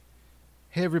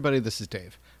Hey everybody, this is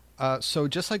Dave. So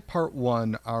just like part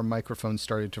one, our microphone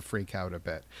started to freak out a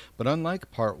bit. But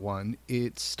unlike part one,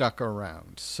 it stuck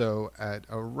around. So at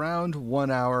around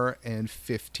 1 hour and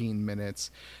 15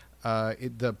 minutes,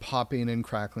 the popping and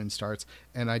crackling starts,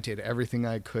 and I did everything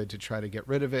I could to try to get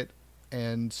rid of it.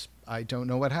 And I don't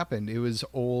know what happened. It was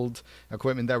old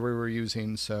equipment that we were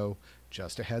using, so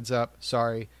just a heads up,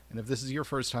 sorry. And if this is your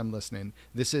first time listening,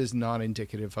 this is not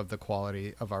indicative of the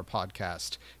quality of our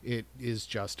podcast. It is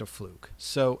just a fluke.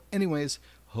 So, anyways,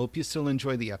 hope you still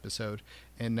enjoy the episode.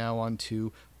 And now on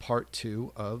to part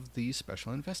two of the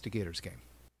Special Investigators game.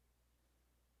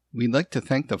 We'd like to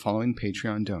thank the following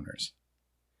Patreon donors: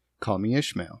 Call Me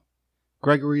Ishmael,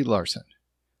 Gregory Larson,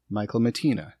 Michael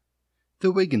Mattina,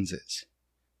 The Wigginses,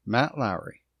 Matt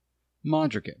Lowry,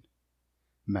 Modrigan,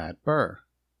 Matt Burr,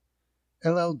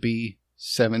 LLB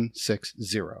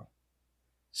 760,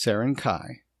 Saren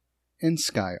Kai, and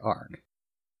Sky Arg.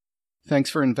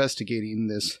 Thanks for investigating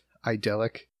this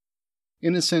idyllic,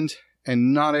 innocent,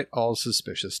 and not at all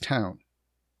suspicious town.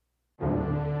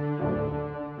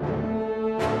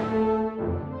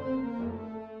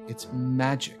 It's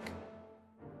magic.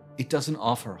 It doesn't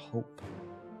offer hope.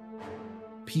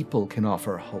 People can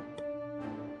offer hope.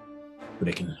 But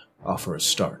it can offer a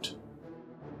start.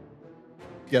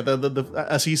 Yeah, the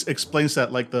as he explains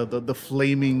that, like the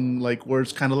flaming like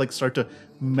words kind of like start to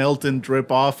melt and drip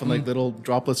off, and like little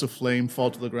droplets of flame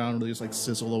fall to the ground and they just like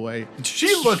sizzle away. She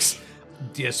looks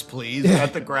displeased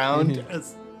at the ground.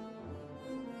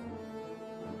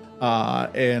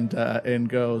 And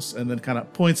goes and then kind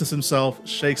of points at himself,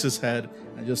 shakes his head,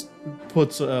 and just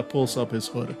pulls up his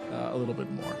hood a little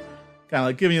bit more, kind of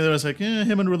like giving you the like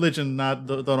him and religion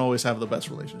don't always have the best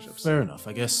relationships. Fair enough.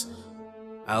 I guess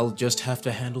I'll just have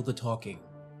to handle the talking.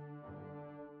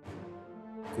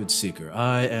 Good Seeker,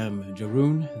 I am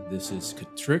Jarun. This is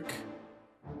Katrik.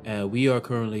 We are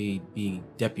currently being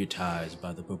deputized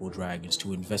by the Purple Dragons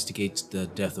to investigate the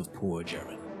death of poor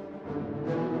Jaren.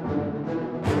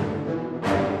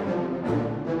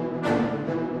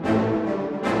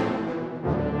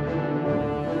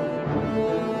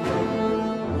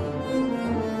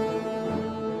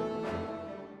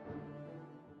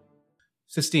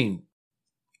 Sistine,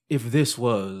 if this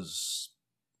was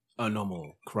a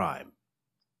normal crime,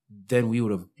 then we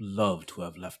would have loved to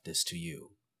have left this to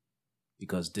you.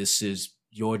 Because this is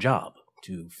your job,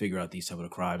 to figure out these type of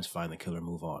crimes, find the killer,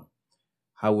 move on.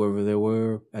 However, there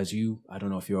were, I don't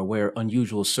know if you're aware,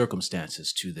 unusual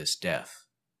circumstances to this death.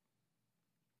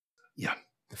 Yeah.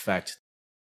 The fact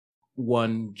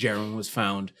one Jaren was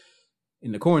found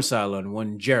in the corn silo and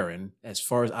one Jaren, as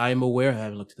far as I'm aware, I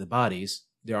haven't looked at the bodies,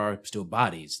 there are still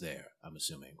bodies there, I'm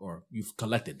assuming, or you've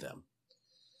collected them.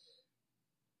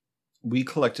 We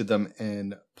collected them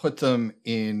and put them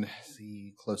in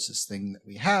the closest thing that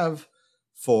we have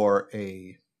for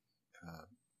a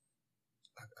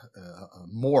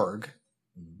morgue,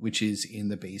 which is in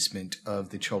the basement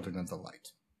of the Children of the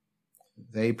Light.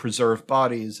 They preserve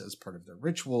bodies as part of their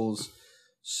rituals,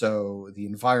 so the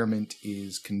environment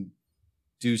is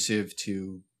conducive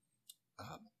to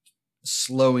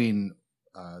slowing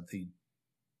the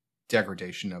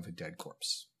degradation of a dead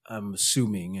corpse. I'm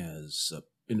assuming, as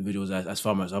individuals, as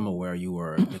far as I'm aware, you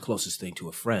were the closest thing to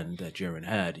a friend that Jaren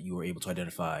had. You were able to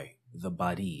identify the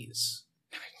bodies.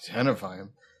 Identify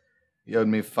him? He owed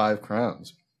me 5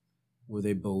 crowns. Were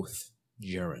they both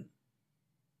Jaren?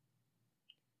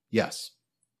 Yes.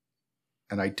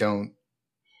 And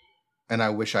I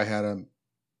wish I had a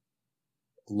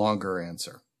longer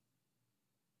answer.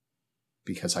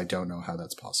 Because I don't know how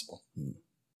that's possible.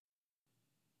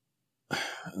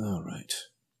 All right.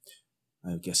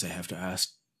 I guess I have to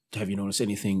ask, have you noticed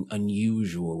anything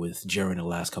unusual with Jaren the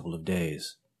last couple of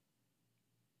days?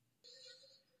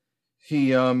 He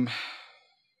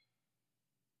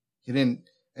didn't,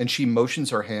 and she motions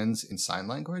her hands in sign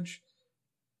language.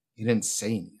 He didn't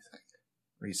say anything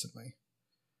recently.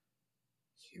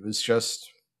 He was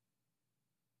just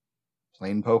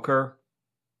playing poker.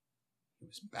 He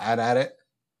was bad at it.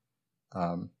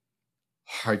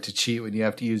 Hard to cheat when you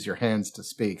have to use your hands to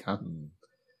speak, huh?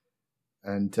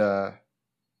 And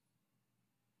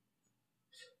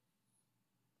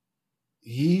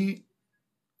he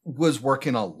was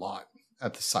working a lot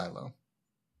at the silo.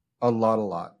 A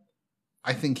lot.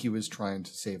 I think he was trying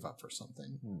to save up for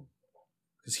something.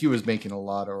 Because he was making a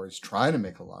lot, or was trying to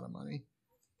make a lot of money.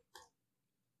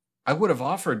 I would have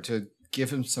offered to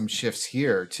give him some shifts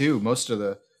here, too. Most of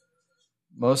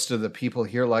the people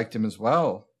here liked him as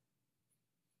well.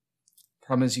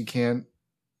 Problem is, you can't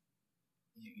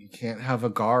have a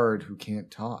guard who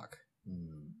can't talk.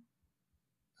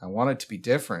 I want it to be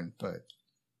different, but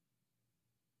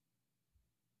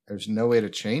There's no way to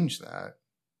change that.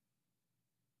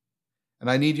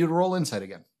 And I need you to roll insight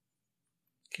again.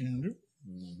 Can do.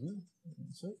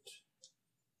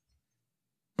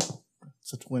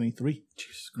 It's a 23.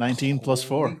 19 plus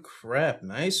 4. Holy crap.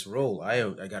 Nice roll. I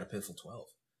got a pitiful 12.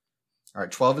 All right,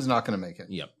 12 is not going to make it.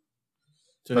 Yep.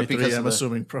 23, because of I'm the-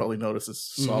 assuming probably notices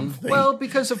something. Well,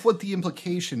 because of what the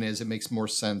implication is, it makes more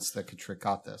sense that Katrick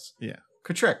got this. yeah.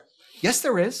 Katrick, yes,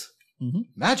 there is Mhm.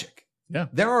 magic. Yeah.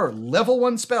 There are level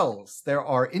 1 spells. There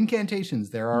are incantations.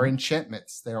 There are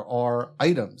enchantments. There are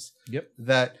items. Yep.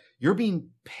 That you're being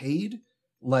paid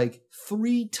like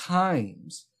 3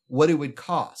 times what it would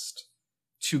cost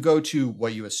to go to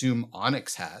what you assume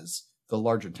Onyx has, the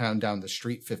larger town down the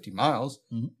street 50 miles,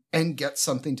 Mhm. and get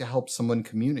something to help someone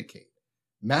communicate.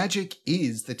 Magic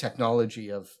is the technology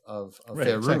of Right,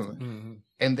 Faerun. exactly. Mm-hmm.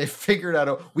 And they figured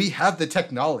out, we have the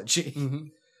technology. Mm-hmm.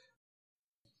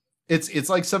 It's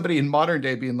like somebody in modern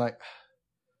day being like,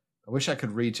 I wish I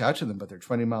could reach out to them, but they're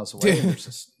 20 miles away. And there's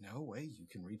just no way you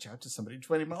can reach out to somebody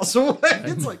 20 miles away.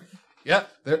 It's like, yeah,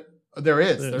 there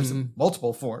is. There's Mhm.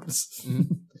 multiple forms.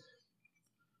 Mhm.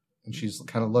 And she's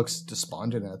kind of looks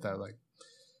despondent at that. Like,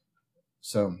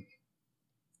 so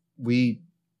we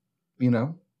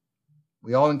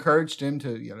all encouraged him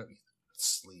to,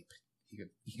 sleep.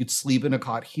 He could sleep in a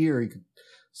cot here. He could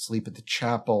sleep at the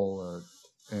chapel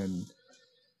and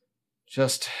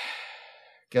just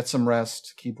get some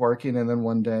rest, keep working. And then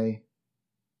one day,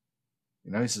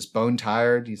 he's just bone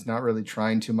tired. He's not really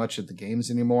trying too much at the games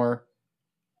anymore,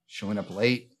 showing up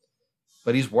late,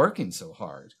 but he's working so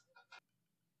hard.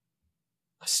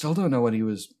 I still don't know what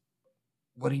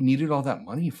he needed all that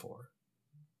money for.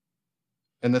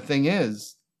 And the thing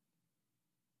is,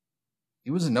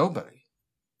 he was a nobody.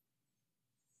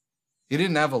 He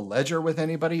didn't have a ledger with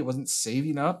anybody. He wasn't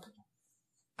saving up.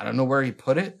 I don't know where he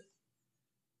put it.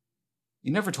 He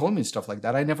never told me stuff like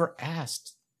that. I never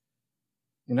asked.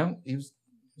 He was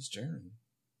Jaren.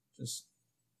 Just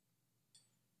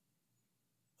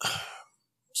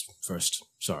First,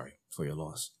 sorry for your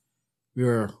loss.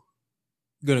 We're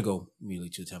going to go immediately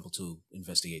to the temple to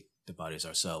investigate the bodies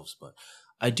ourselves, but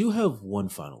I do have one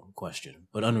final question,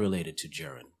 but unrelated to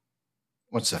Jaren.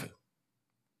 what's that?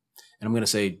 And I'm going to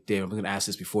say, Dave, I'm going to ask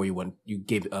this before you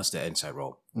gave us the inside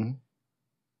roll. Mhm.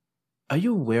 Are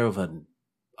you aware of an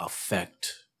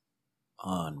effect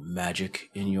on magic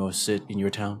in your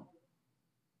town?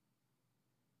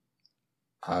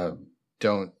 I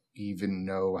don't even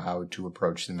know how to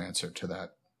approach an answer to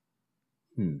that.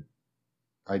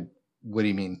 What do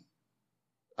you mean?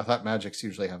 I thought magics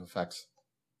usually have effects.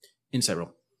 Insight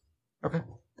roll. Okay.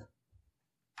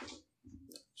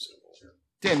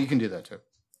 Dan, you can do that too.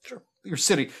 Sure.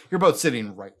 You're both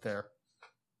sitting right there.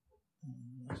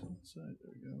 There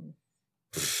we go.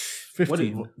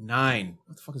 15. What 9.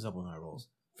 What the fuck is up with my rolls?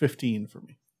 15 for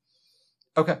me.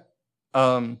 Okay.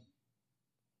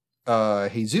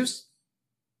 Jesus.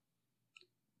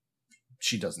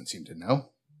 She doesn't seem to know.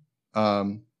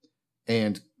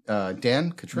 And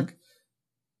Dan, Katrick.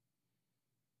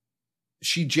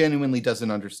 She genuinely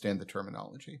doesn't understand the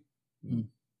terminology.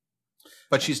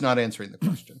 But she's not answering the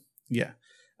question. Yeah.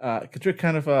 Katrick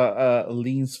kind of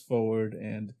leans forward,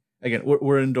 and again,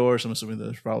 we're indoors. I'm assuming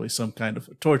there's probably some kind of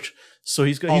torch. So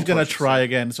he's going to torches, try yeah.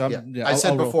 again. So I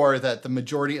said I'll roll. before that the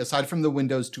majority, aside from the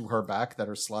windows to her back that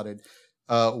are slotted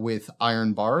with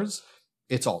iron bars,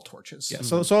 it's all torches. Yeah,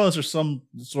 so long as there's some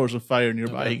source of fire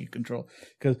nearby he can control.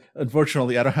 Because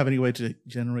unfortunately, I don't have any way to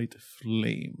generate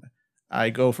flame. I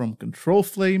go from control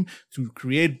flame to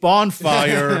create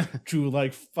bonfire to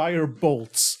like fire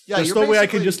bolts. Yeah, there's you're no way I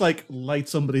can basically- just like light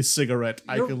somebody's cigarette.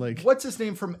 I can like What's his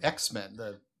name from X-Men,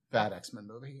 the bad X-Men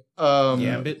movie?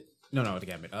 Gambit? No, the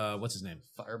Gambit. What's his name?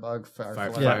 Firebug,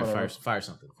 Fire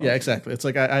something. yeah, exactly. It's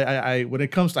like I when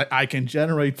it comes to I can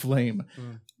generate flame,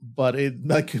 but it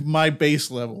like my base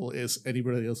level is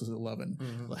anybody else's 11.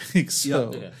 Like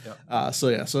so.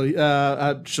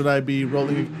 Should I be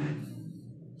rolling?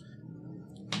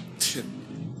 Should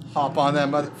hop on that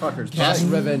motherfucker's Cast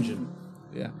back. Rev Engine.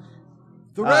 Yeah.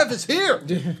 The Rev is here.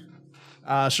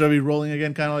 Should I be rolling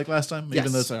again, kind of like last time? Yes.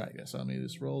 Even though it's all right. I guess let me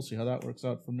just roll, see how that works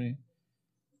out for me.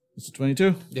 It's a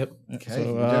 22. Yep. Okay, So, you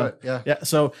can do it. Yeah. Yeah.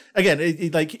 So again,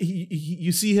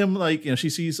 you see him like she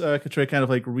sees Katray kind of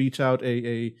like reach out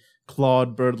a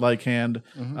clawed bird-like hand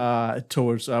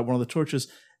towards one of the torches,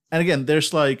 and again,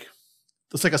 there's like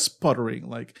a sputtering.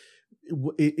 Like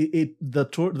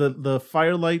the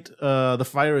firelight, the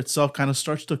fire itself kind of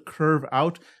starts to curve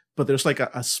out, but there's like a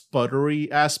sputtery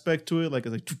aspect to it, like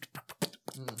it's like.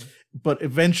 But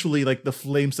eventually, like the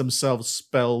flames themselves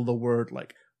spell the word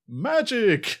like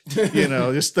magic.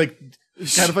 Just like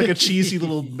kind of like a cheesy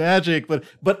little magic, but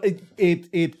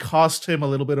it cost him a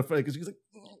little bit of because he's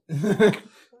like,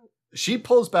 She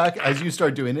pulls back as you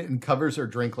start doing it and covers her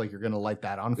drink like you're going to light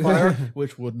that on fire.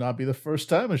 which would not be the first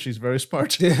time, and she's very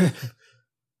smart. And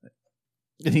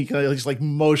he kind of just like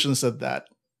motions at that.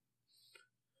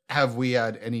 Have we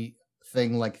had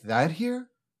anything like that here?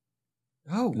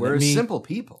 Oh, we're simple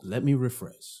people. Let me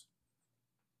rephrase.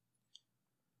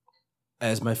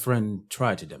 As my friend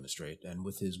tried to demonstrate, and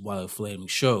with his wild flaming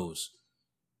shows,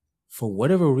 for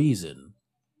whatever reason,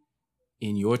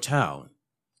 in your town,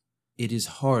 it is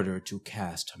harder to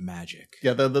cast magic.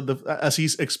 Yeah, the as he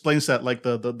explains that, like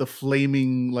the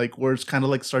flaming like words kind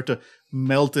of like start to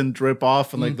melt and drip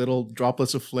off, and like little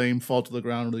droplets of flame fall to the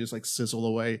ground and they just like sizzle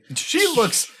away. She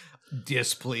looks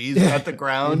displeased at the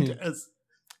ground.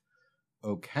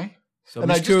 Okay. So And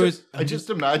I'm curious. I just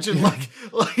imagine like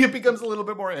it becomes a little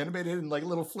bit more animated and like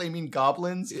little flaming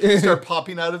goblins start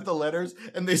popping out of the letters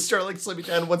and they start like slipping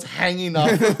down. One's hanging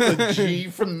off of the G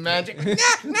from magic.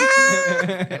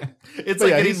 It's like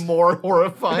getting more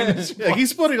horrifying. Yeah,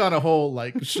 he's putting on a whole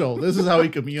like show. This is how he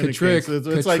communicates.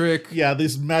 It's like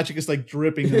this magic is like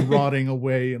dripping and rotting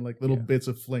away in like little bits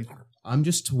of flame. I'm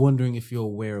just wondering if you're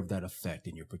aware of that effect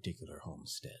in your particular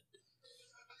homestead.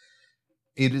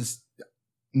 It is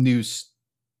news.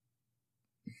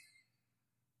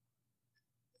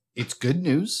 It's good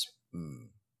news.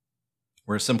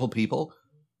 We're simple people.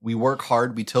 We work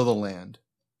hard. We till the land.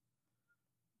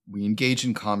 We engage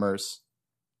in commerce.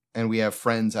 And we have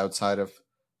friends outside of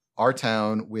our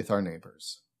town with our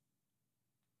neighbors.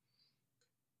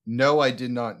 No, I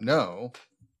did not know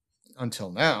until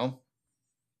now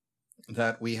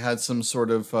that we had some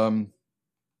sort of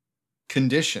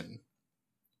condition.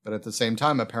 But at the same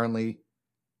time, apparently,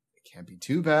 it can't be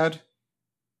too bad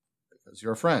because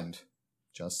your friend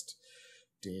just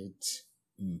did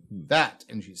that.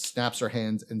 And she snaps her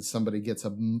hands and somebody gets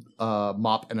a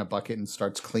mop and a bucket and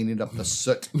starts cleaning up the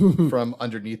soot from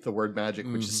underneath the word magic,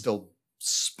 which is still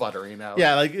sputtering out.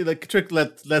 Yeah, like Trick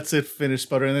lets it finish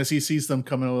sputtering. And as he sees them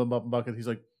coming with a mop and bucket,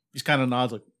 he's kind of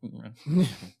nods like,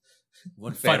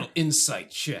 One final insight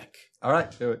check. All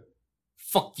right, do it.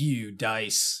 Fuck you,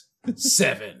 dice.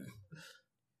 7.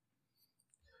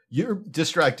 You're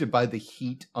distracted by the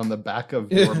heat on the back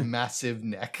of your massive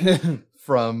neck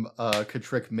from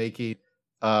Katrick making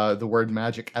the word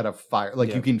magic out of fire.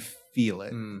 Like you can feel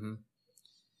it. Mm-hmm.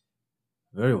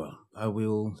 Very well. I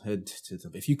will head to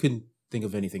them. If you can think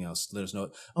of anything else, let us know.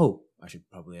 Oh, I should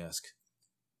probably ask.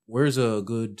 Where's a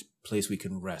good place we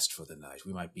can rest for the night?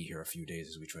 We might be here a few days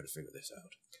as we try to figure this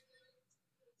out.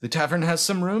 The tavern has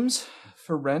some rooms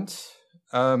for rent.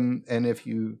 And if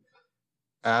you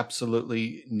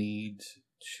absolutely need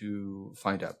to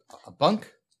find a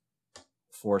bunk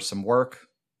for some work,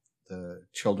 the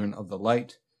Children of the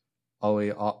Light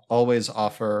always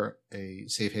offer a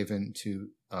safe haven to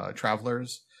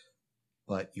travelers,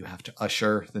 but you have to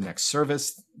usher the next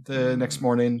service the next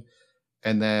morning.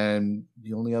 And then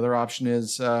the only other option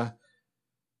is I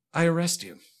arrest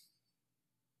you.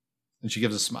 And she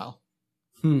gives a smile.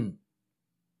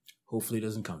 Hopefully it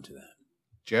doesn't come to that.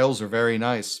 Jails are very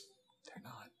nice. They're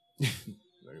not.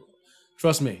 Very well.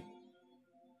 Trust me.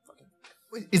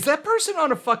 Wait, is that person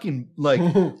on a fucking, like,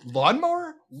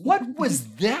 lawnmower? What was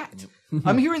that?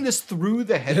 I'm hearing this through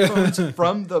the headphones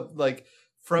from the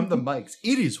mics.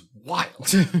 It is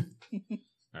wild.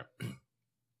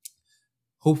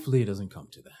 Hopefully it doesn't come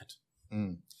to that.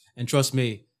 And trust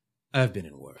me, I've been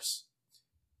in worse.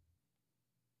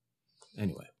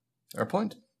 Anyway. Fair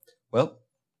point. Well,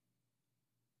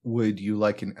 would you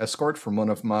like an escort from one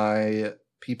of my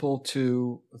people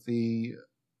to the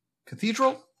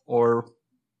cathedral or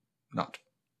not?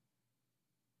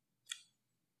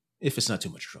 If it's not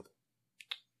too much trouble.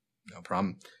 No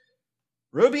problem.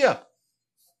 Rubia!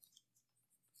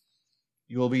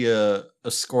 You will be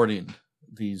escorting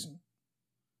these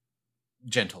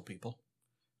gentle people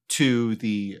to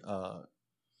the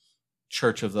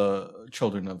Church of the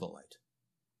Children of the Light.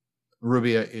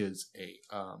 Rubia is a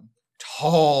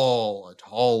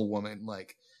tall woman,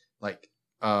 like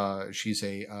she's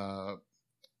a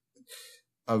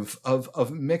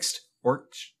of mixed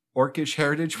orcish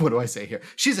heritage. What do I say here?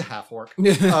 She's a half orc,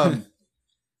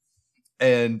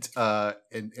 and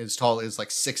as tall as like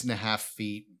 6.5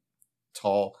 feet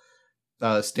tall,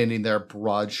 standing there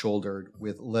broad shouldered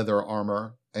with leather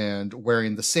armor and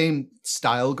wearing the same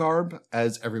style garb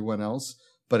as everyone else,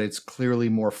 but it's clearly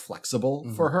more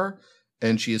flexible for her.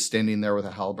 And she is standing there with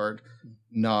a halberd,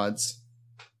 nods,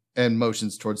 and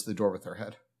motions towards the door with her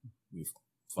head. We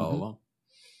follow along.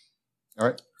 All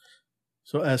right.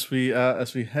 So as we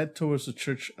head towards the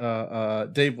church,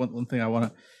 Dave, one thing I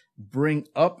want to bring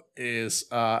up is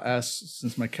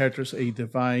since my character is a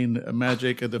divine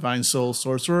magic, a divine soul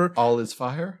sorcerer. All is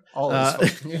fire. All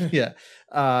is fire. Yeah.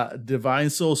 Divine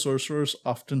soul sorcerers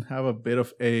often have a bit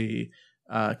of a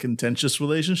contentious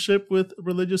relationship with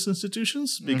religious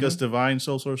institutions because divine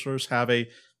soul sorcerers have a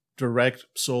direct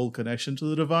soul connection to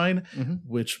the divine,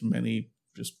 which many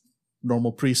just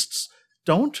normal priests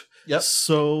don't. Yep.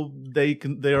 So they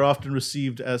are often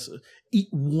received as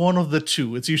one of the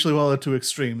two. It's usually one of the two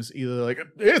extremes. Either like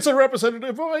it's a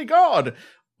representative of a god,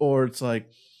 or it's like,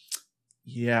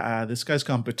 yeah, this guy's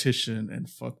competition and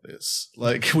fuck this.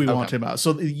 Like we want him out.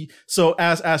 So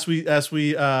as we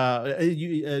Jeroen,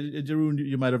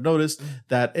 you might have noticed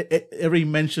that every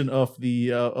mention of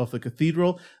the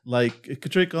cathedral, like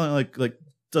Katrick, like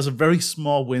does a very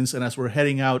small wince, and as we're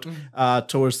heading out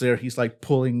towards there, he's like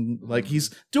pulling, like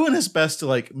he's doing his best to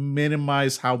like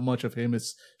minimize how much of him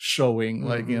is showing,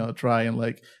 like try and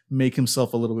like make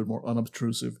himself a little bit more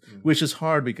unobtrusive, which is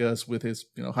hard because with his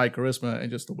high charisma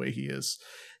and just the way he is,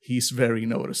 he's very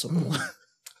noticeable.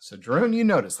 So Jeroen, you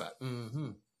notice that.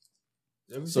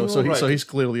 So he's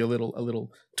clearly a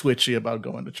little twitchy about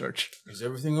going to church. Is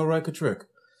everything all right, Katrick?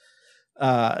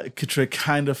 Katrick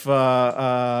kind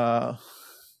of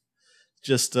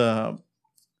just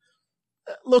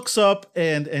looks up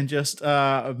and just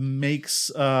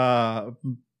makes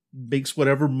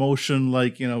whatever motion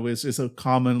is a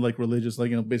common like religious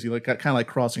basically like kind of like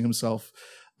crossing himself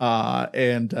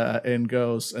and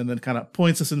goes and then kind of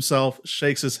points at himself,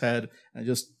 shakes his head, and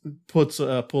just pulls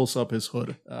up his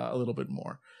hood a little bit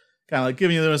more, kind of like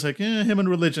giving you the like him and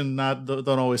religion don't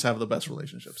always have the best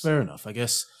relationships. Fair enough. I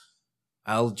guess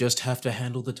I'll just have to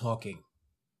handle the talking.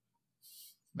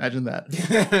 Imagine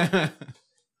that.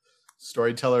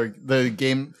 Storyteller, the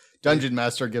game dungeon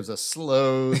master gives a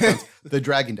slow the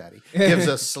dragon daddy gives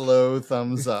a slow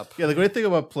thumbs up. Yeah, the great thing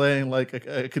about playing like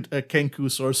a Kenku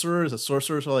sorcerer is that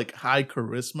sorcerers are like high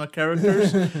charisma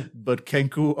characters, but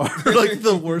Kenku are like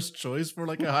the worst choice for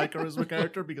like a high charisma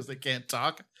character because they can't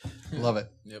talk. Love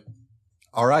it. Yep.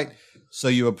 All right. So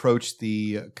you approach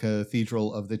the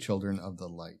Cathedral of the Children of the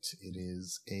Light. It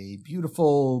is a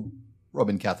beautiful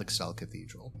Roman Catholic style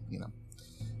cathedral.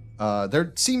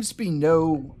 There seems to be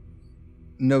no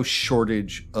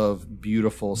shortage of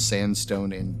beautiful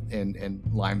sandstone and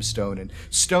limestone and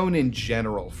stone in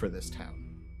general for this town.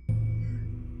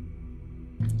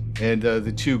 And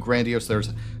the two grandiose,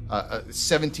 there's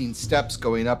 17 steps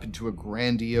going up into a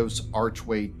grandiose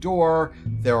archway door.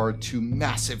 There are two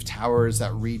massive towers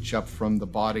that reach up from the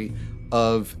body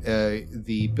of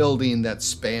the building that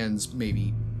spans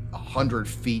maybe 100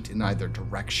 feet in either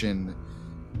direction,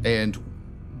 and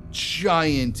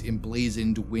giant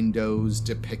emblazoned windows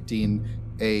depicting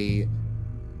a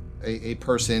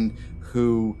person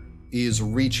who is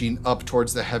reaching up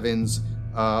towards the heavens,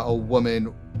 a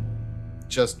woman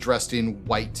just dressed in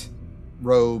white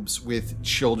robes with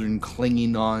children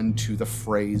clinging on to the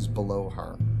frays below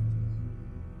her.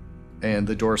 And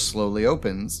the door slowly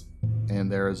opens,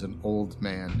 and there is an old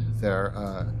man there,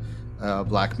 a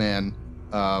black man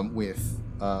with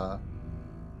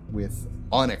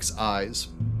onyx eyes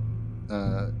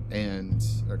and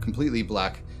completely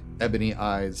black ebony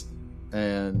eyes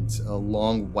and a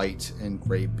long white and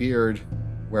gray beard,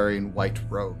 wearing white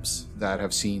robes that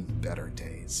have seen better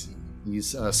days.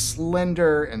 He's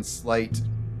slender and slight,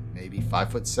 maybe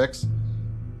 5'6",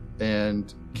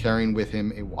 and carrying with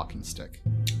him a walking stick.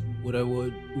 Would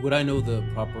I know the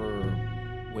proper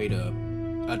way to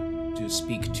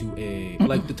speak to a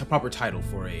like the proper title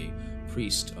for a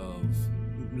priest of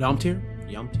Lamtir?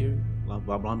 Lamtir?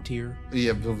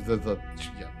 Yeah,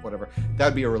 yeah, whatever.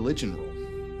 That'd be a religion roll.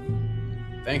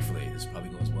 Thankfully, this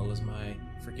probably goes as well as my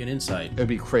freaking insight. It'd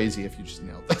be crazy if you just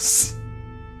nailed this.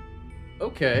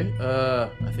 Okay,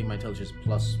 I think my intelligence is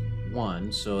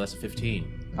 +1, so that's a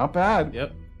 15. Not bad.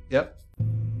 Yep.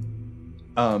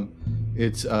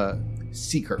 It's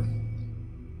Seeker.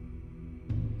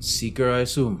 Seeker, I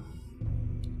assume.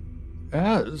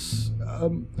 Yes.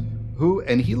 Who?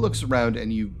 And he looks around,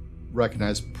 and you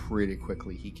recognize pretty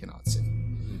quickly he cannot see.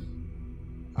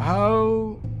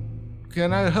 How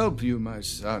can I help you, my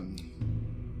son?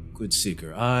 Good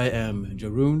Seeker. I am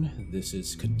Jeroen. This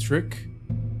is Katrick.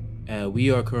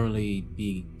 We are currently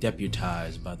being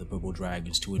deputized by the Purple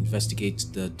Dragons to investigate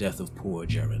the death of poor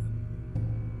Jaren.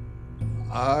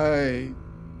 I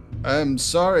am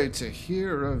sorry to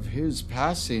hear of his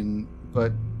passing,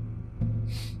 but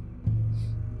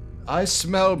I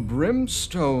smell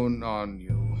brimstone on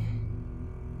you.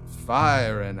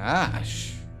 Fire and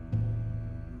ash.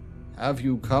 Have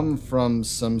you come from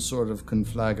some sort of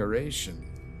conflagration?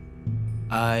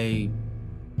 I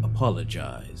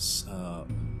apologize.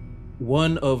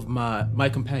 One of my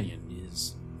companion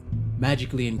is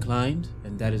magically inclined,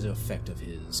 and that is an effect of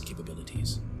his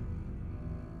capabilities.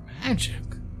 Magic?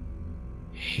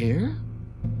 Here?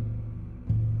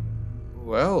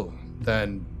 Well,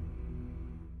 then,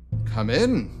 come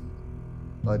in.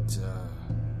 But,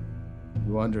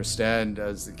 you understand,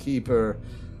 as the keeper,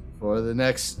 for the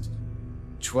next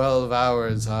 12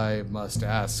 hours, I must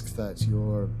ask that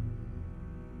your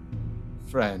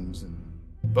friends, and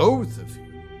both of you,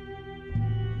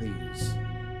 please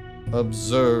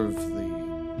observe the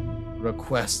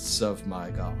requests of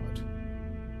my God.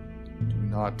 Do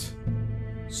not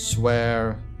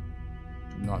swear,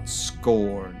 do not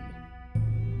scorn,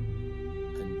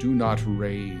 and do not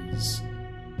raise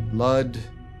blood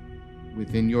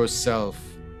within yourself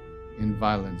in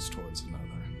violence towards another.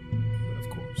 But of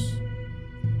course,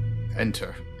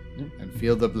 enter and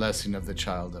feel the blessing of the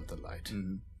child of the light.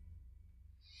 Mm-hmm.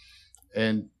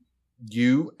 And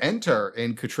you enter,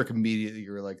 and Katrick immediately,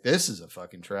 you're like, this is a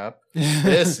fucking trap.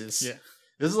 This is Yeah.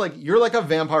 This is like, you're like a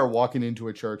vampire walking into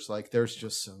a church, like, there's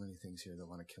just so many things here that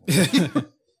want to kill me.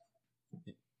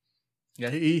 Yeah,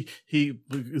 he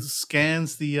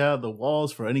scans the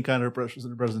walls for any kind of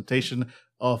representation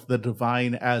of the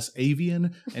divine as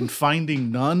avian, and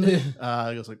finding none, he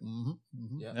goes like,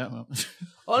 Yeah. well.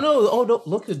 Oh no!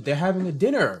 Look, they're having a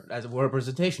dinner as a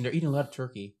representation. They're eating a lot of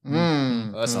turkey.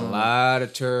 That's a lot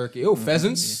of turkey. Oh,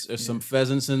 pheasants! There's some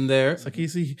pheasants in there. It's like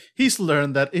he's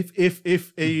learned that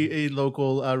if a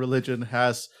local religion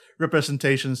has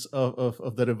representations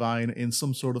of the divine in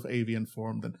some sort of avian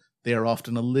form, then they are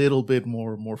often a little bit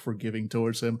more forgiving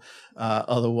towards him.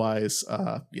 Otherwise,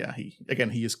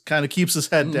 he just kind of keeps his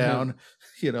head down.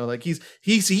 You know, like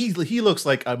he looks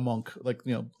like a monk, like,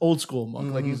 you know, old school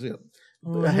monk. Like he's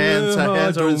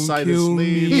hands are inside his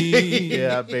sleeve.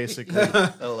 Yeah, basically.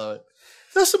 I love it.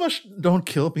 Not so much don't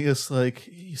kill me as like,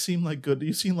 you seem like good,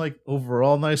 you seem like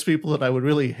overall nice people that I would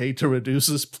really hate to reduce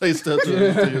this place to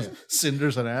just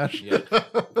cinders and ash. Yeah,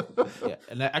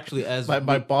 and actually, as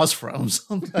My boss frowns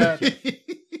on that.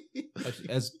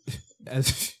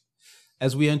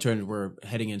 as we enter and we're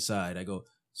heading inside, I go,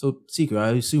 so Seeker,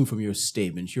 I assume from your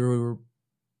statement you're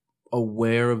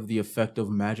aware of the effect of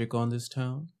magic on this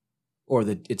town, or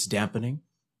that it's dampening.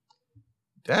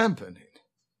 Dampening?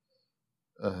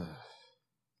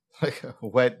 Like a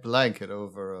wet blanket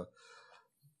over a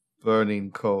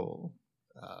burning coal.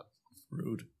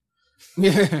 Rude.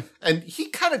 Yeah. And he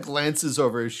kind of glances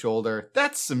over his shoulder.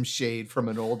 That's some shade from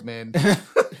an old man.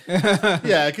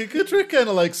 Yeah, Katrick kind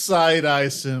of like side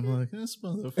eyes him, like, this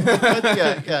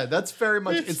motherfucker. yeah, that's very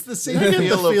much. It's the same I get the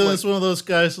feel of feeling like, it's one of those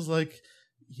guys who's like,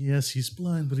 yes, he's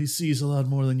blind, but he sees a lot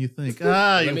more than you think. You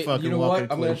fucking you know walking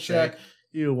what? I'm gonna cliche. check.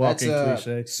 You walking That's,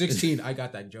 cliche. 16. I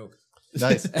got that joke.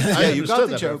 nice. I Yeah, you got understood the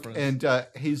that joke. reference. And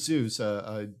Jesus,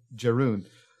 Jaroon,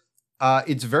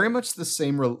 it's very much the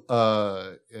same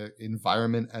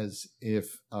environment as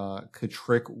if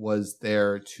Katrick was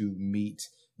there to meet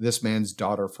this man's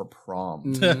daughter for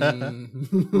prom.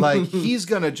 Like, he's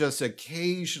gonna just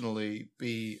occasionally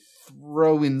be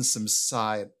throwing some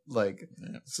side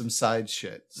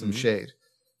shit, some shade.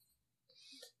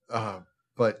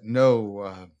 But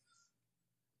no,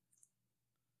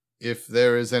 if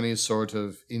there is any sort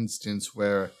of instance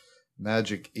where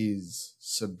magic is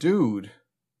subdued,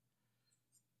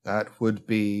 that would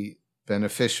be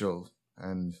beneficial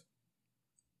and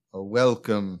a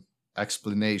welcome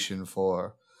explanation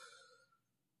for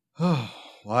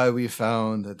why we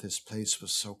found that this place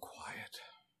was so quiet.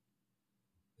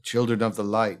 The children of the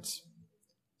light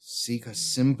seek a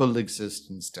simple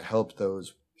existence to help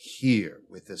those here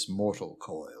with this mortal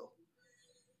coil.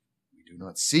 We do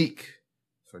not seek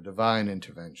for divine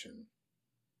intervention,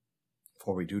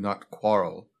 for we do not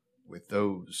quarrel with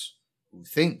those who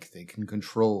think they can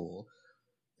control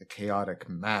the chaotic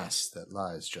mass that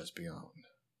lies just beyond.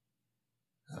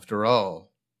 After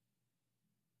all,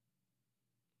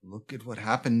 look at what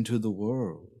happened to the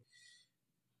world.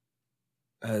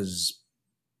 As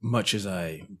much as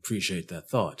I appreciate that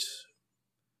thought,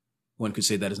 one could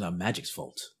say that is not magic's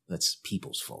fault. That's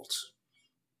people's fault.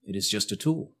 It is just a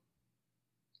tool.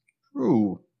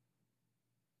 True.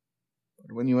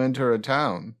 But when you enter a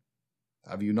town,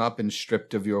 have you not been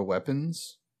stripped of your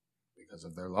weapons because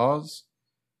of their laws?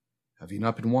 Have you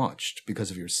not been watched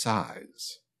because of your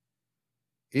size?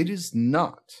 It is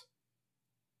not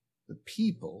the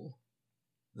people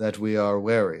that we are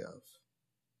wary of.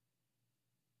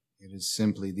 It is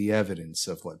simply the evidence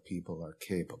of what people are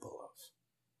capable of.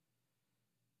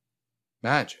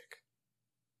 Magic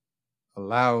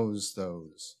allows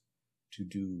those to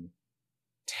do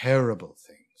terrible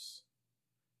things,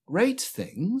 great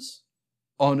things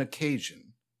on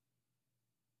occasion,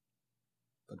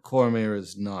 But Cormyr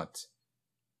is not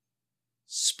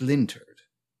splintered.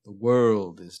 The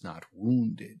world is not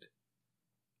wounded.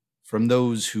 From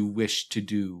those who wish to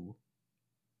do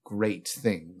great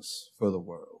things for the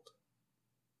world.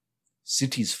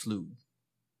 Cities flew,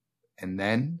 and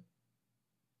then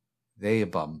they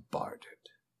bombarded.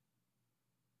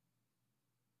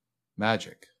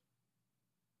 Magic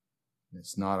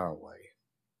is not our way.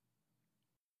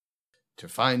 To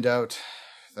find out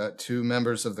that 2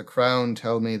 members of the Crown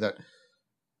tell me that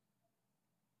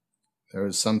there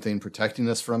is something protecting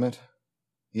us from it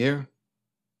here.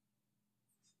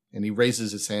 And he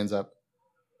raises his hands up.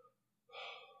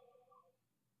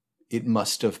 It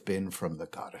must have been from the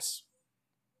goddess.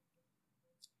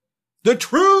 The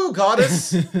true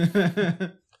goddess,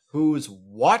 whose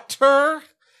water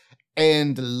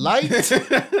and light.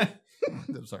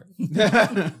 I'm sorry.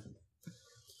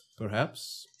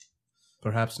 Perhaps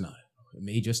not. It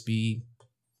may just be,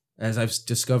 as I've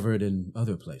discovered in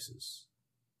other places,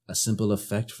 a simple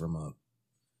effect from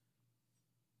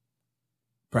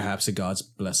perhaps a god's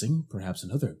blessing, perhaps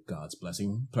another god's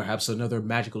blessing, perhaps another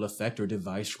magical effect or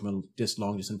device from a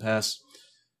long distant past.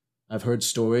 I've heard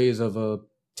stories of a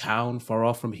town far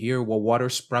off from here where water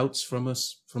sprouts from a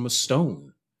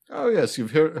stone. Oh, yes,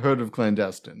 you've heard of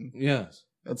Clandestine. Yes.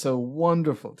 It's a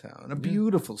wonderful town, a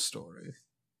beautiful story.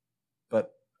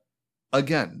 But,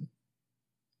 again,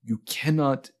 you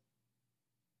cannot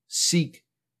seek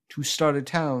to start a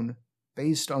town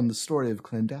based on the story of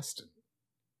Clandestine.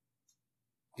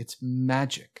 It's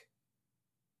magic.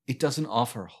 It doesn't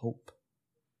offer hope.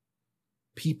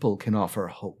 People can offer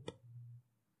hope.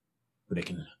 But it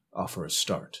can offer a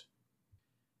start.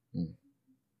 Hmm.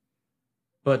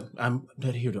 But I'm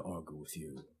not here to argue with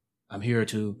you. I'm here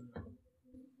to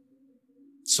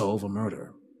solve a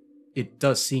murder. It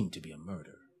does seem to be a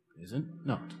murder, is it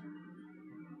not?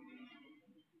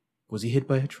 Was he hit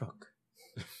by a truck?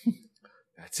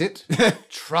 That's it.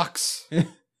 Trucks.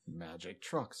 Magic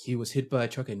trucks. He was hit by a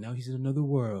truck and now he's in another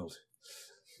world.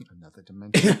 Another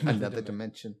dimension. Another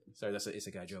dimension. Sorry, it's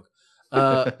a guy joke.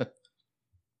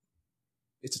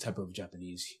 It's a type of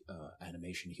Japanese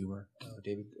animation humor,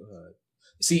 David.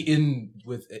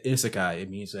 With isekai, it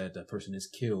means that a person is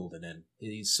killed and then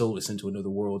his soul is sent to another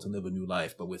world to live a new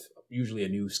life, but with usually a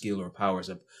new skill or powers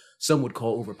that some would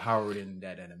call overpowered in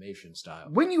that animation style.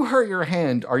 When you hurt your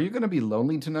hand, are you going to be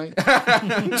lonely tonight?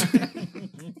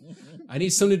 I need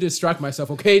something to distract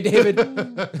myself, okay, David?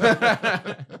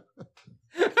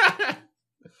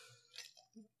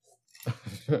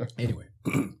 Anyway.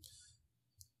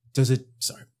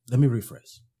 Let me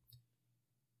rephrase.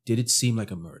 Did it seem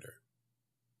like a murder?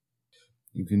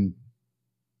 You can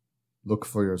look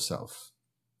for yourself.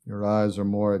 Your eyes are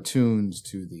more attuned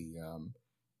to the,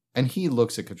 and he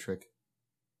looks at Katrick,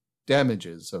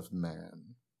 damages of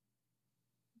man.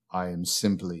 I am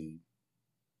simply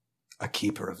a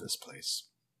keeper of this place.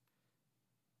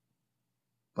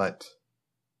 But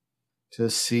to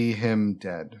see him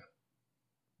dead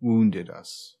wounded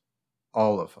us,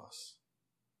 all of us.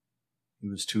 He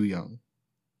was too young,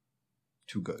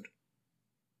 too good.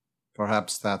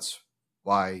 Perhaps that's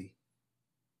why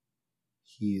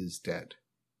he is dead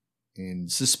in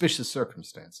suspicious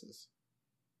circumstances.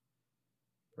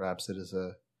 Perhaps it is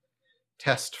a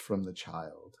test from the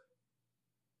child,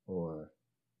 or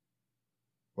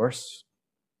worse,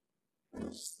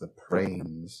 it's the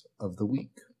preyings of the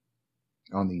weak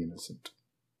on the innocent.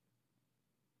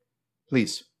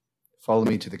 Please, follow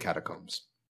me to the catacombs.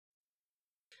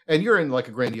 And you're in like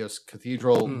a grandiose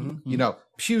cathedral, you know,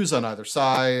 pews on either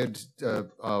side,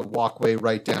 walkway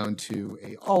right down to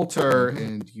a altar,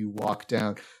 and you walk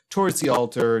down towards the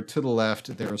altar. To the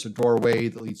left, there's a doorway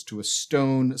that leads to a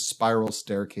stone spiral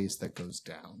staircase that goes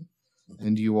down.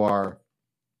 And you are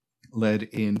led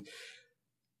in.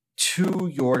 To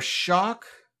your shock,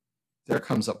 there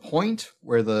comes a point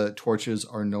where the torches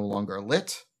are no longer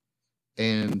lit,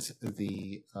 and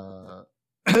the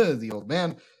the old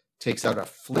man takes out a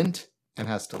flint and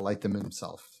has to light them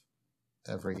himself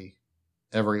every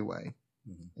way.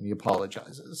 And he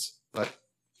apologizes, but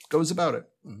goes about it.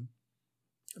 I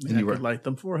mean, I could light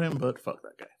them for him, but fuck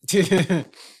that guy.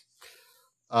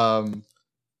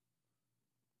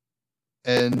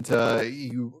 And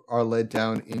you are led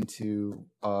down into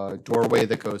a doorway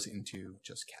that goes into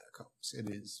just catacombs. It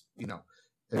is, you know,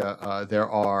 there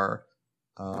are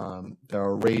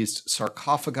raised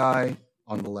sarcophagi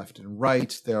on the left and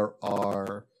right. There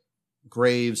are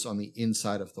graves on the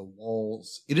inside of the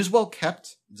walls. It is well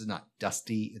kept. It's not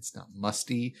dusty. It's not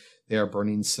musty. They are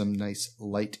burning some nice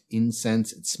light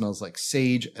incense. It smells like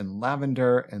sage and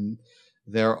lavender. And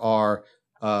there are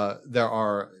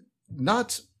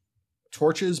not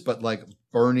torches, but like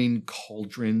burning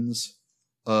cauldrons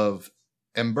of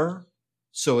ember.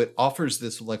 So it offers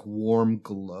this like warm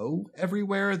glow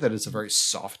everywhere that is a very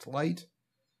soft light.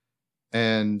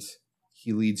 And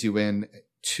he leads you in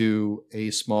to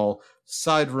a small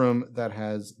side room that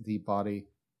has the body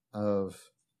of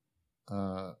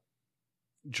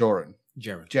Jaren.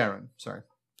 Sorry.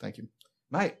 Thank you.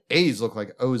 My A's look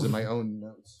like O's in my own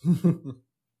notes.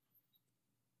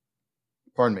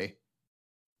 Pardon me.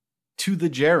 To the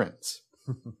Jarens.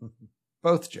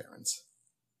 Both Jarens.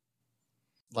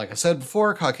 Like I said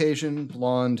before, Caucasian,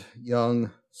 blonde,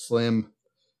 young, slim,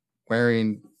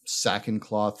 wearing satin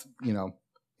cloth,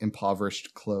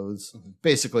 impoverished clothes. Mm-hmm.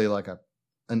 Basically like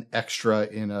an extra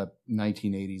in a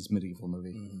 1980s medieval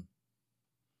movie. Mm-hmm.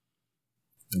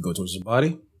 And go towards the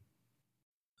body.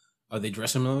 Are they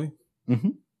dressed similarly? Mm-hmm.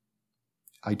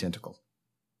 Identical.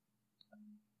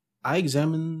 I just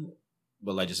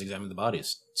examine the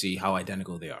bodies, see how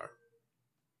identical they are.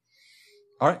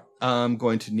 All right. I'm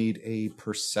going to need a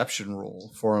perception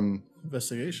roll for him.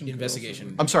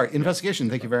 Investigation. I'm sorry, investigation.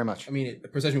 Thank you very much. I mean,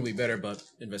 perception would be better, but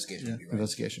investigation would be right.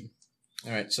 Investigation.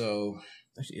 All right, so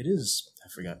actually, it is. I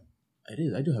forgot. It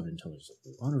is. I do have an intelligence.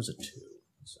 One was a 2.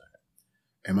 Sorry.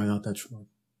 Am I not that smart?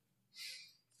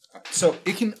 So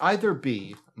it can either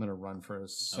be. I'm going to run for a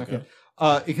second.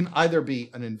 Okay. It can either be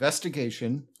an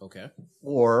investigation, Okay.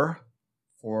 or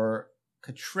for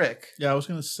Katrick. Yeah, I was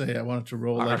gonna say I wanted to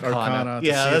roll like Arcana. Arcana. To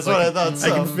Yeah, see that's if, what like, I thought. I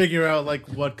So. can figure out like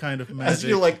what kind of magic. As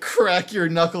you like crack your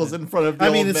knuckles in front of the I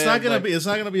mean, old it's man, not gonna like- be. It's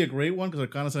not gonna be a great one because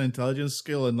Arcana's an intelligence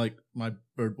skill, and like my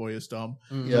bird boy is dumb.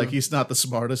 Mm-hmm. Yeah. Like he's not the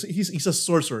smartest. He's a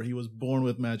sorcerer. He was born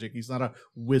with magic. He's not a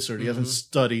wizard. He hasn't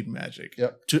studied magic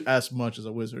Yep. to as much as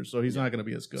a wizard, so he's not gonna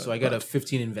be as good. So I got a But,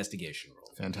 15 investigation roll.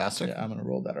 Fantastic. yeah. I'm gonna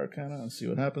roll that Arcana and see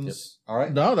what happens. All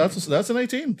right. No, that's an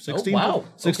 18. 16. wow.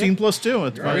 16 plus 2.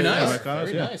 It's Very my- nice. my Arcanas,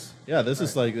 Very yeah. nice. Yeah, this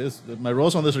is like this. My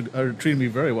rolls on this are treating me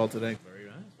very well today. Very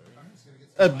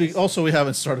nice. Also, we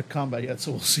haven't started combat yet,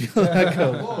 so we'll see how that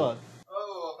goes. Oh,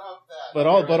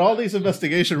 about that. But all these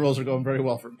investigation rolls are going very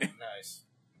well for me. Nice.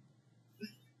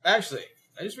 Actually,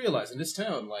 I just realized in this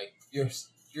town, like your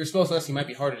spell testing might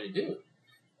be harder to do.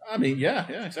 I mean, yeah,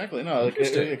 exactly. No, like, if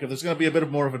Interesting. there's going to be a bit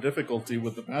more of a difficulty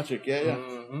with the magic, yeah.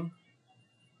 Mm-hmm.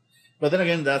 But then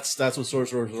again, that's what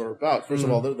sorcerers are about. First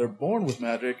of all, they're born with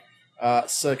magic.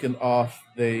 Second off,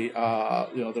 they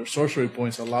their sorcery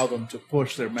points allow them to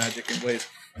push their magic in ways.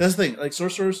 That's the thing. Like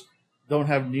sorcerers don't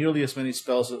have nearly as many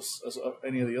spells as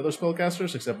any of the other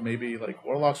spellcasters, except maybe like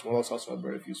warlocks. Warlocks also have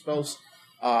very few spells.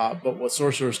 But what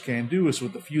sorcerers can do is,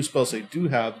 with the few spells they do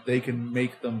have, they can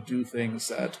make them do things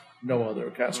that no other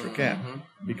caster can,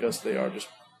 because they are just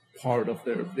part of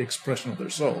the expression of their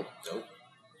soul. Dope.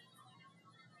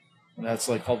 And that's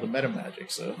like called the meta magic.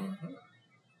 So,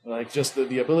 like just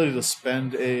the ability to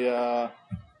spend a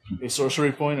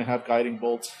sorcery point and have guiding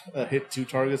bolt hit 2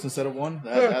 targets instead of 1.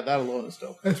 That alone is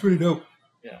dope. That's pretty dope.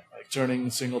 Yeah, like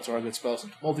turning single target spells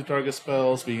into multi-target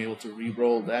spells, being able to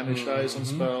re-roll damage dice on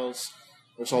spells.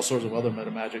 There's all sorts of other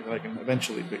meta magic that I can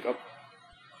eventually pick up.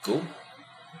 Cool.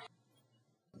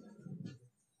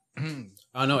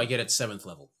 Oh no, I get at 7th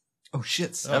level. Oh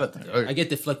shit! 7th. I get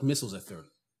deflect missiles at 3rd.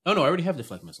 Oh no, I already have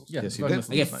deflect missiles. Yes, you did.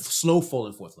 I get snowfall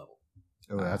in 4th level.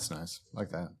 Oh, that's nice. Like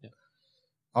that. Yeah.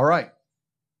 All right.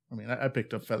 I mean, I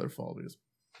picked up Featherfall because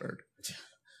bird.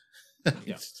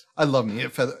 Yeah. I love me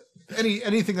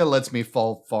anything that lets me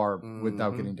fall far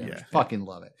without getting damaged. Yeah. Fucking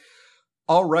love it.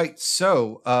 All right,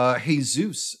 so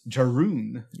Jesus,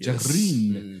 Jarun,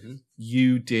 Mm-hmm.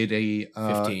 you did a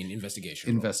 15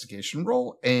 investigation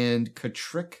roll, and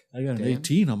Katrick I got an Dan?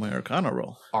 18 on my Arcana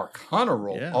roll. Arcana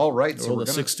roll. Yeah. All right, I so rolled we're a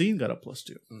gonna, 16, got a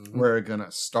 +2. we're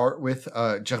gonna start with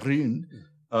Jarun.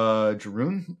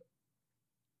 Jarun,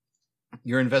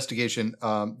 your investigation.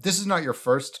 This is not your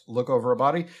first look over a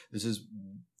body. This is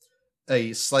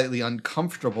a slightly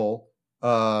uncomfortable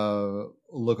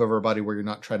look over a body where you're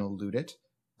not trying to loot it.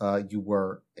 You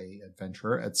were a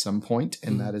adventurer at some point,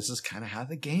 and that is just kind of how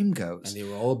the game goes. And they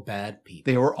were all bad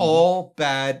people. They were all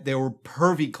bad. They were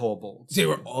pervy kobolds. They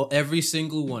were all. Every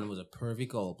single one was a pervy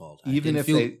kobold. Even if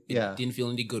it yeah. didn't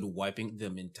feel any good wiping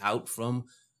them out from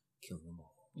killing them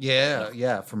all.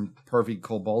 Yeah, from pervy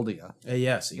koboldia.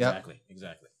 Yes, exactly.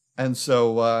 And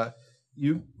so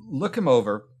you look him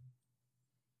over,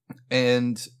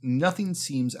 and nothing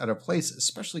seems out of place,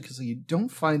 especially because you don't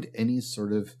find any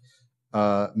sort of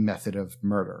method of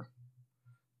murder.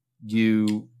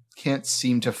 You can't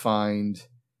seem to find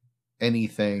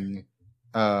anything.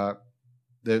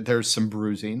 There's some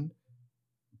bruising,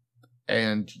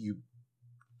 and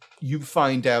you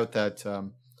find out that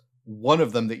one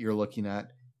of them that you're looking at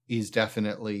is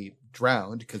definitely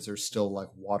drowned because there's still like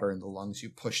water in the lungs. You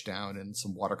push down and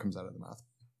some water comes out of the mouth.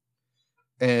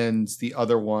 And the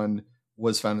other one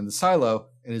was found in the silo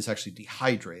and is actually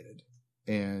dehydrated.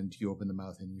 And you open the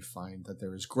mouth and you find that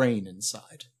there is grain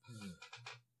inside.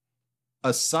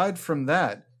 Aside from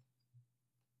that,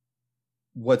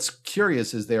 what's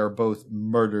curious is they are both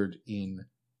murdered in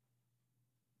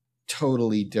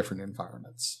totally different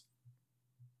environments.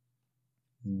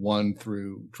 One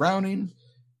through drowning,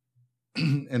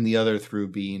 and the other through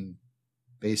being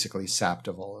basically sapped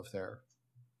of all of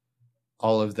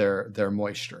their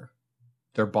moisture.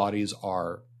 Their bodies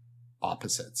are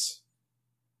opposites.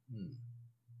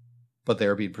 But they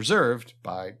are being preserved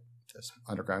by this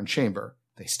underground chamber.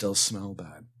 They still smell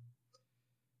bad.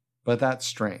 But that's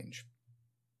strange.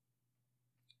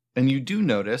 And you do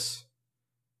notice,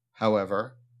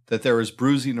 however, that there is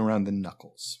bruising around the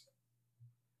knuckles,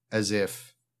 as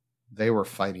if they were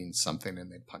fighting something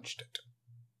and they punched it.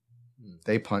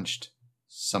 They punched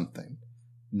something.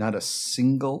 Not a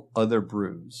single other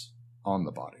bruise on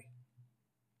the body,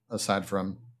 aside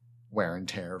from wear and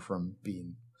tear from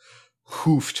being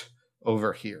hoofed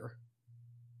over here.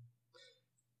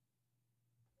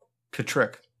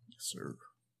 Katrick. Sir.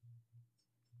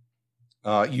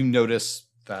 You notice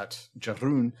that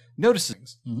Jarun notices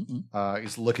things. Mm-hmm.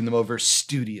 He's looking them over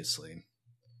studiously.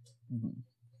 Mm-hmm.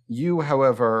 You,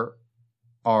 however,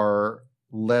 are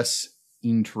less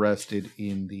interested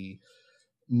in the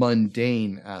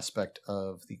mundane aspect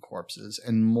of the corpses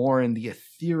and more in the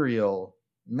ethereal,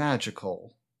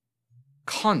 magical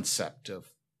concept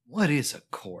of what is a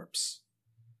corpse.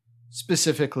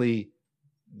 Specifically,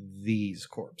 these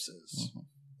corpses.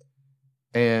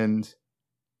 Mm-hmm. And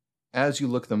as you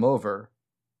look them over,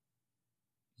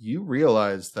 you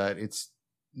realize that it's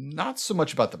not so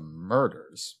much about the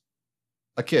murders.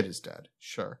 A kid is dead,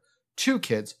 sure. 2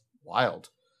 kids, wild.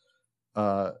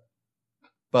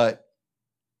 But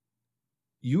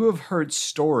you have heard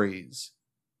stories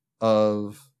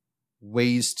of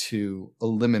ways to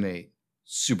eliminate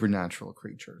supernatural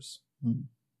creatures. Mm-hmm.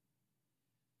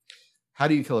 How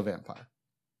do you kill a vampire?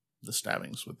 The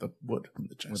stabbings with the wood in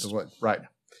the chest. With the wood, right.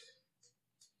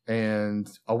 And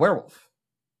a werewolf.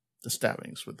 The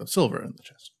stabbings with the silver in the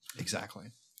chest. Exactly.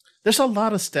 There's a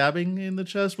lot of stabbing in the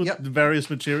chest with Yep. various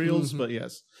materials, Mm-hmm. but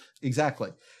yes.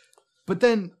 Exactly. But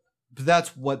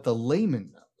that's what the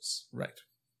layman knows. Right.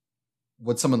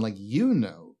 What someone like you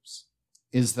knows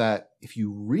is that if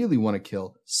you really want to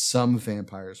kill some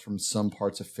vampires from some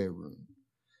parts of Faerun,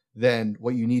 then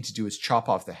what you need to do is chop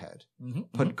off the head,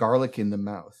 put garlic in the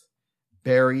mouth,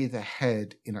 bury the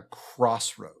head in a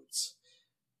crossroads,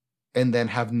 and then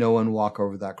have no one walk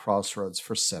over that crossroads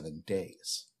for 7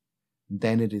 days.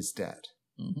 Then it is dead.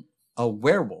 Mm-hmm. A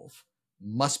werewolf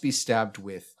must be stabbed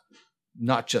with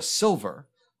not just silver,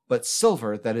 but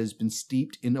silver that has been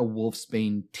steeped in a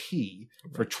wolfsbane tea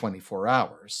for 24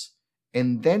 hours,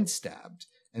 and then stabbed,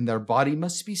 and their body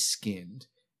must be skinned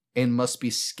and must be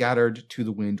scattered to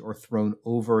the wind or thrown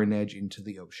over an edge into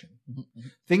the ocean. Mm-hmm.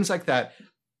 Things like that.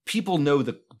 People know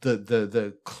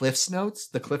the cliff notes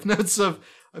of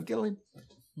Gillian.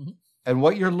 Mm-hmm. And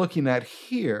what you're looking at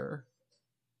here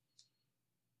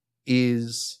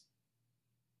is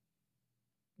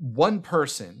one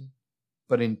person,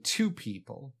 but in 2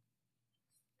 people,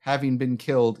 having been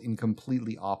killed in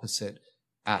completely opposite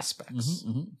aspects.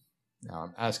 Mm-hmm. Now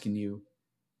I'm asking you,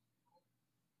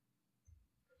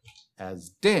 as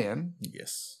Dan,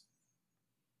 Yes.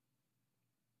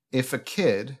 if a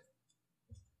kid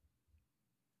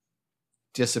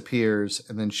disappears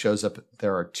and then shows up,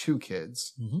 there are 2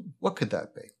 kids, what could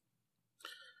that be?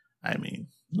 I mean,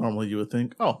 normally you would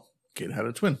think, oh, kid had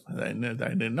a twin that I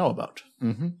didn't know about.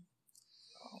 Mm-hmm.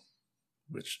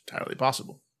 Which is entirely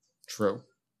possible. True.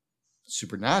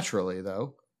 Supernaturally,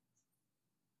 though,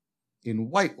 in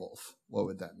White Wolf, what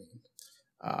would that mean?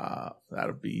 That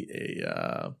would be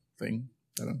a thing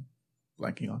that I'm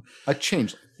blanking on. A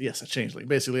changeling. Yes, a changeling.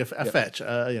 Basically, a fetch.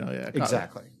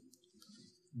 Exactly.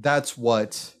 That's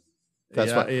what.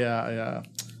 Yeah.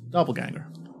 Doppelganger.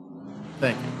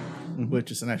 Thank you.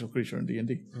 Which is an actual creature in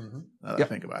D&D. Now that I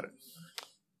think about it.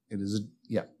 It is.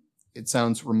 It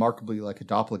sounds remarkably like a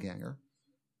doppelganger.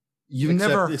 You've Except,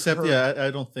 never except heard...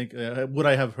 I don't think would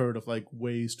I have heard of like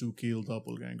ways to kill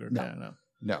doppelganger? No. Yeah, no.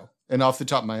 No. And off the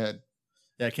top of my head,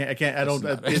 Yeah, I can't. I don't.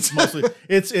 It's not- It's mostly.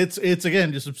 It's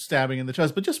again just stabbing in the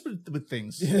chest, but just with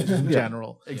things in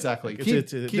general. exactly. Like, Keep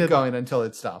they're- going until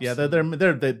it stops. Yeah,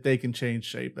 they can change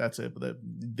shape. That's it. But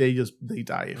they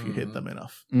die if you hit them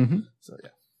enough. Mm-hmm. So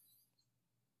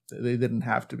yeah, they didn't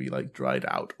have to be like dried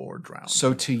out or drowned.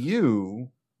 So to you,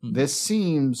 Mhm. this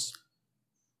seems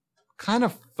kind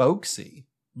of folksy.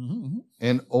 Mm-hmm.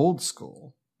 and old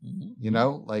school. Mm-hmm. You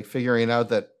know, like figuring out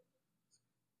that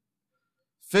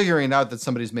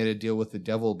somebody's made a deal with the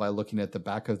devil by looking at the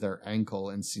back of their ankle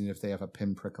and seeing if they have a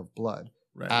pinprick of blood.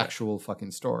 Right. Actual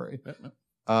fucking story.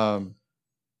 Right.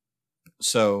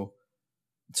 So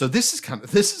this is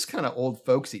kind of old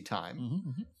folksy time,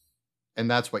 Mm-hmm.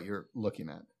 and that's what you're looking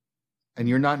at, and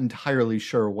you're not entirely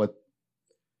sure what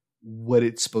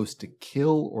it's supposed to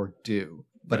kill or do,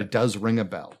 but Right. it does ring a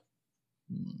bell.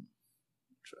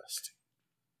 Interesting.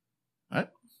 All right.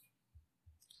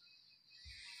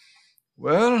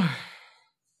 Well,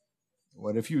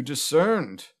 what have you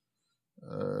discerned,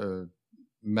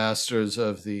 masters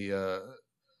of the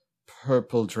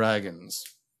purple dragons?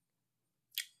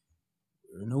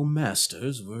 We're no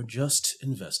masters, we're just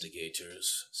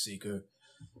investigators, Seeker.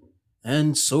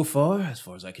 And so far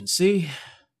as I can see,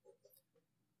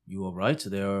 you are right,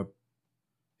 they are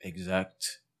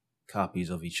exact copies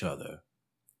of each other.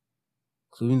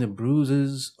 Including the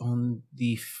bruises on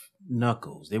the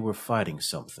knuckles. They were fighting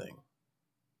something.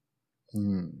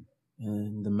 And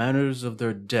the manners of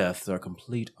their death are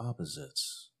complete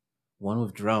opposites. One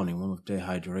with drowning, one with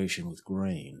dehydration with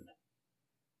grain.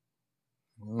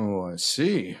 Oh, I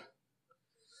see.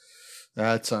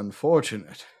 That's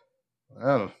unfortunate.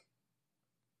 Well,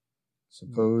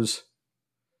 suppose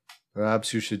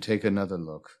perhaps you should take another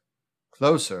look.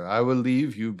 Closer, I will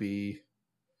leave you be.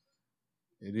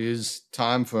 It is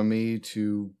time for me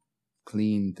to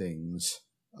clean things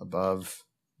above.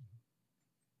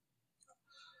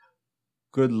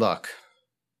 Good luck,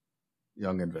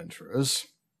 young adventurers.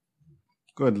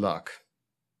 Good luck.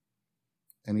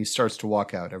 And he starts to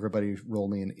walk out. Everybody roll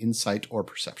me an insight or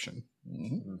perception.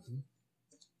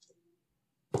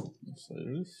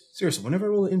 Seriously, whenever I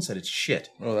roll an insight, it's shit.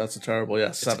 Oh, that's a terrible.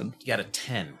 Yeah, 7. You got a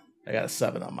 10. I got a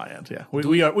 7 on my end. Yeah,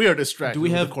 we are distracted. Do we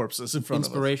with have the corpses in front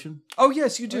Inspiration? Oh,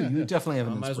 yes, you do. Oh, yeah, you yeah. definitely have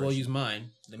I an might as inspiration. well use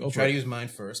mine. Let me Go try for to it. use mine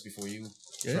first before you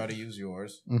try to use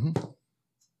yours. Mm-hmm.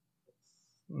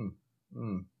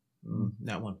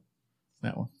 That one. of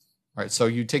that one. All right, so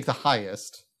you take the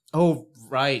highest. Oh,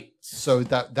 right. So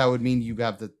that would mean you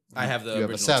have the. I have the you have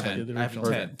a original 7. 10. I have a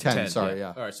Or 10. 10, sorry,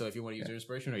 yeah. All right, so if you want to use your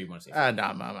inspiration or you want to say No,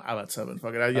 I'm at 7.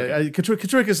 Fuck it.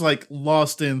 Katrik is like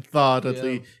lost in thought at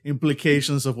the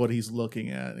implications of what he's looking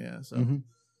at. Yeah, so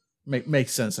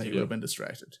makes sense that he would have been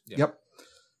distracted. Yeah. Yep.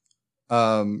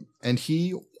 And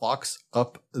he walks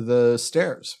up the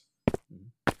stairs,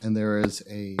 and there is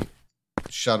a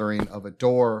shuttering of a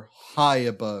door high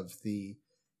above the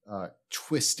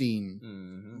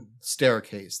twisting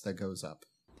staircase that goes up.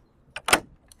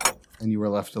 And you were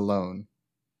left alone.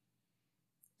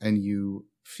 And you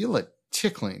feel it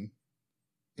tickling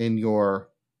in your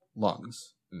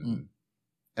lungs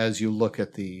as you look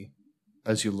at the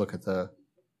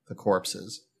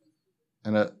corpses.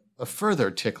 And a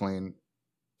further tickling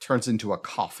turns into a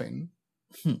coughing.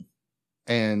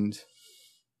 And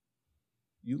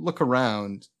you look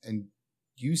around and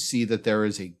you see that there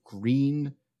is a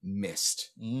green mist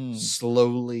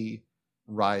slowly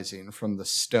rising from the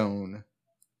stone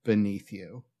beneath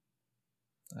you.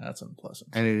 That's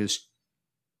unpleasant. And it is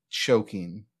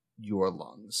choking your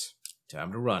lungs.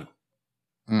 time to run.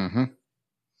 Mm-hmm.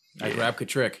 I grab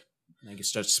Katrik and I can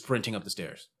start sprinting up the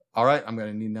stairs. All right, I'm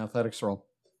going to need an athletics roll.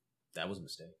 That was a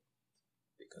mistake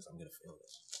because I'm going to fail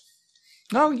this.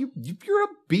 No, you're a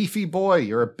beefy boy.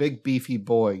 You're a big beefy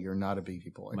boy. You're not a beefy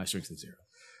boy. My strength is 0.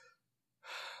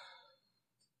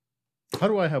 How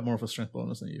do I have more of a strength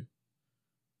bonus than you?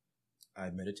 I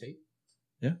meditate.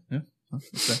 Yeah. Oh,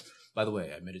 okay. By the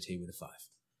way, I meditate with a 5.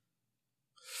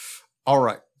 All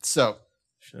right, so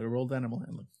Should have rolled animal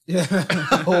handling.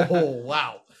 oh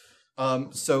wow.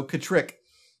 So Katrik,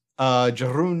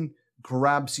 Jarun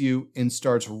grabs you and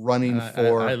starts running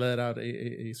for. I let out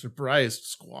a surprised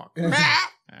squawk.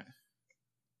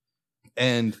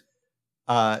 And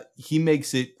he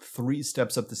makes it 3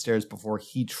 steps up the stairs before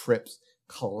he trips,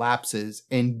 collapses,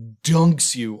 and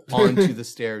dunks you onto the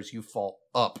stairs. You fall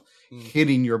up,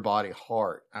 hitting your body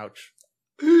hard. Ouch.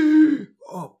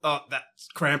 That's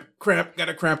cramp, got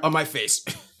a cramp on my face.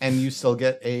 And you still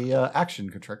get a action,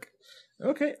 Katrik.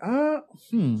 Okay.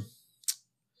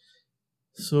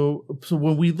 So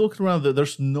when we look around,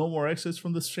 there's no more exits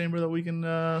from this chamber that we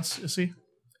can see.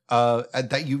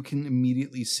 That you can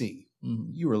immediately see.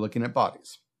 Mm-hmm. You were looking at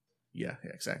bodies. Yeah,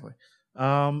 exactly.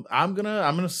 I'm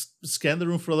gonna scan the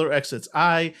room for other exits.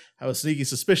 I have a sneaky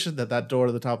suspicion that door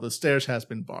to the top of the stairs has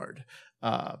been barred.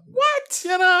 What?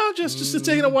 You know, just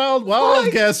taking a wild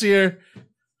guess here.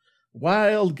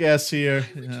 Wild guess here.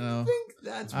 Why would you think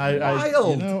that's I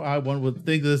wild? one would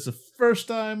think this is a first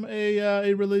time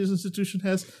a religious institution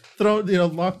has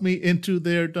locked me into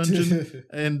their dungeon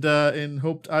and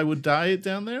hoped I would die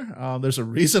down there. There's a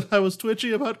reason I was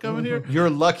twitchy about coming here.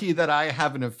 You're lucky that I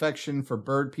have an affection for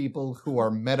bird people who are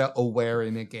meta aware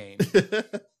in a game.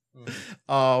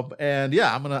 And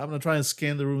yeah, I'm gonna try and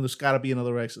scan the room. There's got to be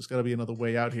another exit. There's got to be another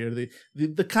way out here.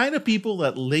 The kind of people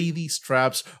that lay these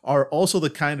traps are also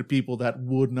the kind of people that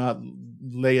would not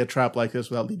lay a trap like this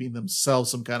without leaving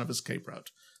themselves some kind of escape route.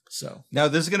 So Now,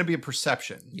 this is going to be a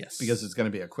perception. Yes. Because it's going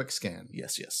to be a quick scan.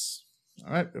 yes.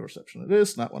 All right, the reception it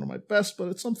is. Not one of my best, but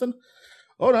it's something.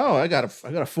 Oh no, I got a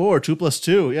 4, 2 +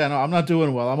 2. Yeah, no, I'm not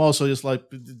doing well. I'm also just like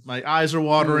my eyes are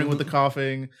watering with the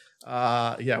coughing.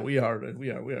 Yeah, we are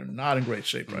not in great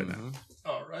shape right now.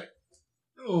 All right.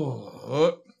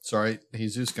 Oh, sorry.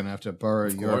 Jesus going to have to borrow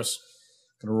Of your... course.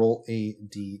 Going to roll a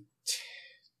D8.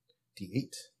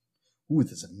 Ooh,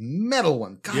 there's a metal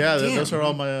one. God Yeah, damn. those are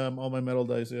all my metal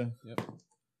dice. Yeah.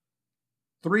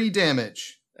 3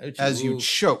 damage as you Ooh.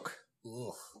 choke.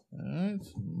 All right,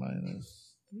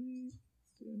 minus 3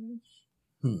 damage.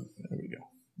 There we go.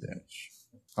 Damage.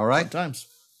 All right. Times.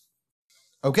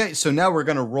 Okay, so now we're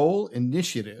going to roll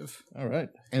initiative, All right.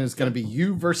 and it's going to be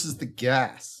you versus the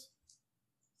gas.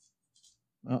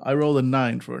 I rolled a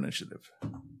 9 for initiative.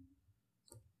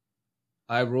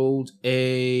 I rolled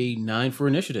a 9 for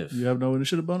initiative. You have no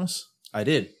initiative bonus? I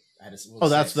did. I had a Oh,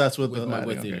 that's what with the my adding,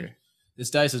 with okay, the. okay. This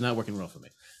dice is not working well for me.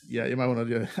 Yeah, you might want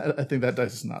to do. I think that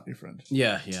dice is not your friend.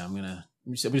 Yeah.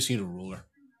 I'm just need a ruler.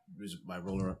 Where's my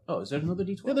roller? Oh, is there another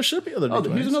D12? Yeah, there should be other. Oh,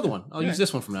 D20s. here's another one. I'll Yeah. use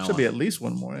this one from now Should on. be at least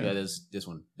one more. Yeah, Yeah. there's this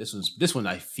one. This one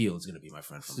I feel is going to be my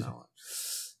friend from now on.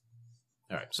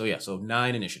 All right. So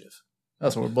 9 initiative.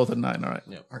 That's what we're both at 9. All right.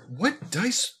 Yeah. All right, what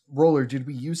dice roller did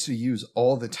we used to use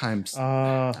all the time? I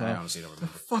honestly don't The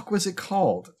remember. fuck was it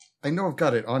called? I know I've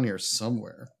got it on here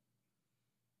somewhere.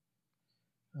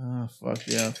 Fuck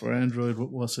yeah! For Android,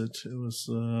 what was it? It was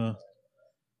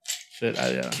shit.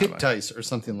 Kit dice or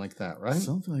something like that, right?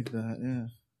 Something like that. Yeah.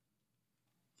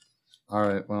 All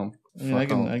right, well, I mean, I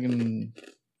fuck all. can.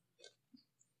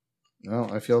 No,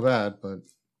 I feel bad, but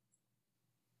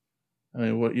I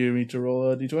mean, what you need to roll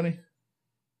a d20?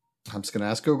 I'm just going to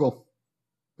ask Google.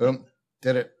 Boom.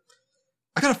 Did it.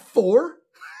 I got a 4?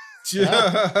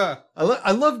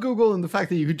 I love Google and the fact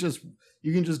that you can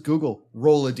just Google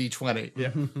roll a d20 Yeah.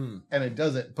 and it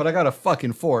does it. But I got a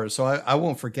fucking 4, so I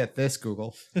won't forget this,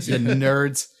 Google. You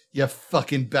nerds. You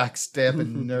fucking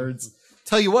backstabbing nerds.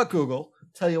 Tell you what, Google.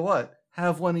 Tell you what.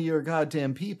 Have one of your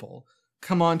goddamn people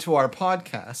come on to our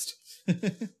podcast.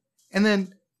 And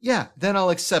then, then I'll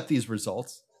accept these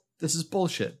results. This is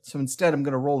bullshit. So instead, I'm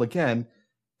going to roll again.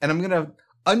 And I'm going to...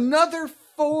 Another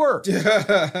 4!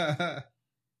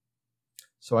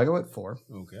 So I go at 4.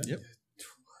 Okay. Yep.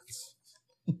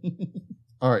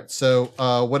 All right. So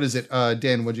what is it?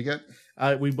 Dan, what'd you get?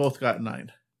 We both got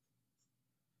 9.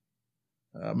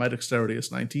 My dexterity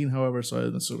is 19, however, so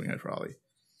I'm assuming I probably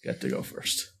get to go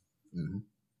first.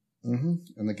 Mm-hmm. Mm-hmm.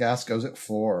 And the gas goes at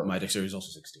 4. My dexterity is also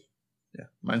 16. Yeah,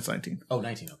 mine's 19. Oh,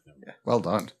 19. Okay. Yeah. Well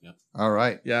done. Yep. All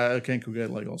right. Yeah, Kenku get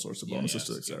like all sorts of Yeah, bonuses yeah,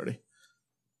 to dexterity.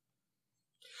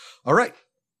 All right.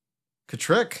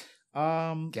 Katrick.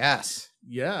 Gas. Gas.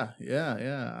 Yeah.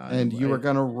 And you were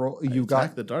going to roll. You Attack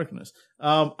got the darkness.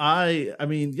 I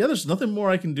mean, yeah. There's nothing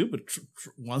more I can do, but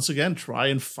once again, try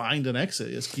and find an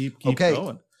exit. Just keep Okay.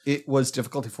 going. It was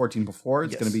difficulty 14 before.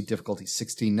 It's Yes. going to be difficulty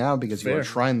 16 now because you are Fair.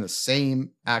 trying the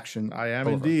same action. I am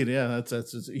over. indeed. Yeah,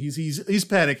 that's he's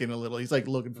panicking a little. He's like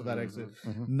looking for that exit.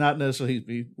 Mhm. Not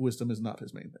necessarily. Wisdom is not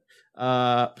his main thing.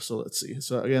 So let's see.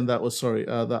 So again, that was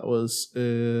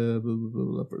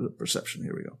perception.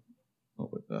 Here we go.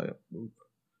 Oh, yeah. Boop.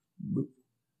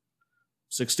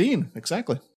 16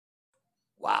 exactly.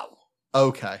 Wow.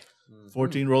 Okay.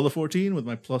 14. Roll the 14 with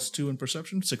my +2 in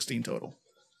perception. 16 total.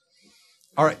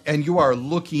 All right. And you are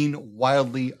looking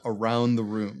wildly around the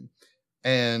room,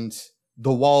 and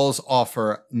the walls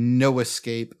offer no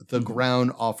escape. The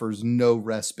ground offers no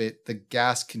respite. The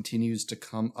gas continues to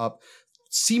come up,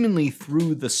 seemingly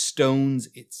through the stones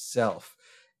itself.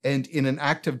 And in an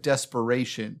act of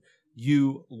desperation,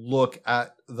 you look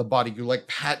at the body. You like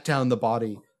pat down the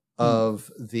body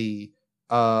of the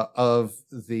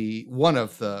one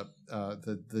of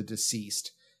the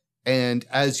deceased, and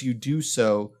as you do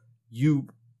so, you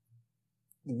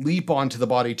leap onto the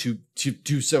body to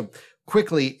do so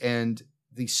quickly, and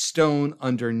the stone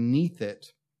underneath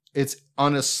it, it's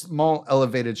on a small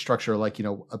elevated structure, like,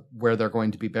 where they're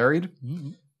going to be buried,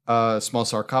 small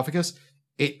sarcophagus.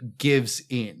 It gives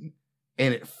in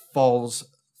and it falls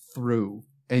through,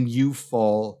 and you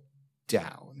fall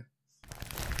down,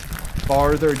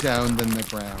 farther down than the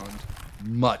ground,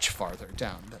 much farther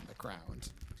down than the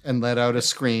ground and let out a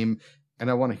scream. And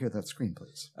I want to hear that scream,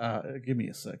 please. Give me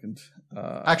a second.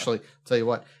 Actually, I'll tell you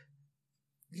what.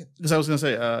 Because I was going to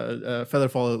say,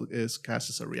 Featherfall is cast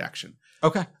as a reaction.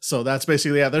 Okay. So that's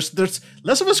basically, there's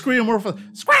less of a scream, more of a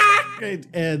squawk,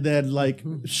 and then like,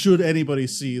 should anybody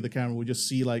see the camera, we just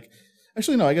see like,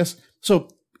 actually no, I guess, so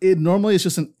it normally it's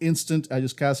just an instant, I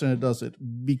just cast it and it does it.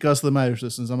 Because of the magic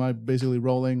resistance, am I basically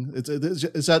rolling?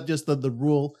 Is that just the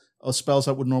rule of spells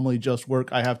that would normally just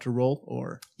work, I have to roll,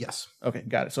 or? Yes. Okay,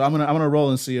 got it. So I'm gonna roll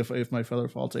and see if my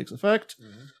Featherfall takes effect.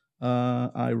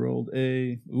 I rolled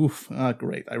great.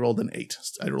 I rolled an 8.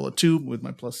 I rolled a 2 with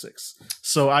my +6.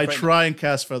 So I try and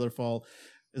cast Featherfall.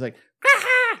 It's like,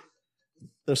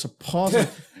 there's a pause.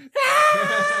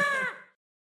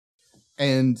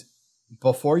 And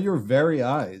before your very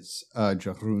eyes,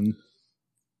 Jarun,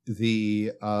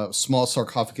 the small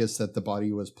sarcophagus that the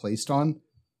body was placed on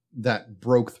that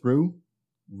broke through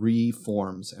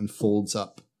reforms and folds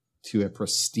up to a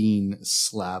pristine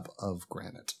slab of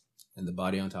granite. And the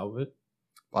body on top of it?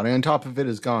 Body on top of it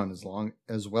is gone,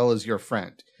 as well as your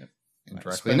friend. Yep. And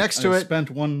directly next to it,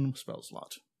 spent 1 spell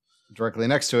slot. Directly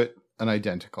next to it, an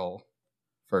identical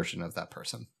version of that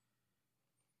person.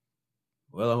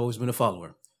 Well, I've always been a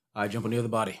follower. I jump on the other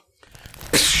body.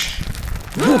 I'm just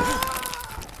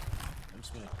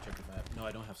gonna check if I have. No,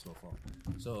 I don't have slow fall.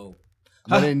 So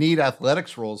I'm gonna need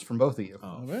athletics rolls from both of you.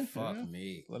 Oh, Okay, fuck yeah.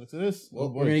 me. Let's do this. Well,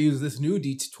 we're going to use this new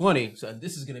D20, so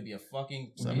this is going to be a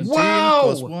fucking... 17 Wow!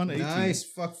 plus 1, 18. Nice.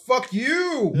 Fuck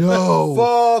you. No.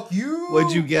 Fuck you.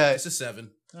 What'd you get? It's a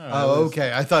 7. All right, Oh,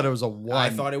 okay. I thought it was a 1. I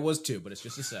thought it was 2, but it's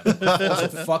just a 7. So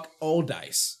fuck all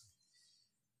dice.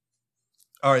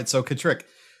 All right, so Katrick,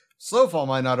 slow fall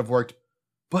might not have worked,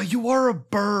 but you are a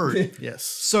bird. Yes.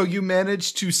 So you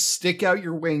managed to stick out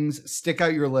your wings, stick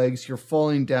out your legs. You're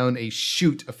falling down a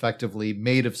chute, effectively,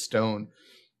 made of stone.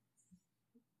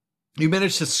 You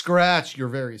managed to scratch your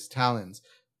various talons.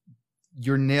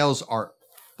 Your nails are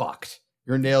fucked.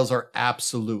 Your nails are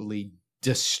absolutely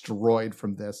destroyed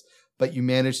from this, but you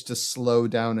managed to slow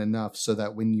down enough so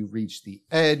that when you reach the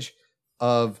edge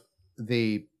of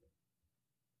the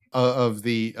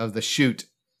chute,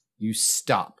 you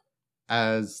stop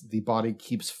as the body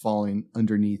keeps falling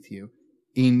underneath you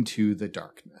into the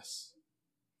darkness.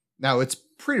 Now, it's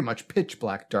pretty much pitch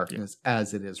black darkness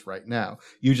as it is right now.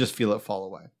 You just feel it fall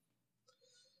away.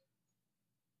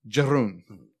 Jarun.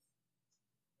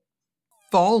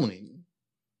 Falling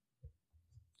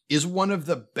is one of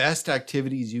the best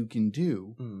activities you can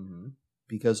do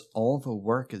because all the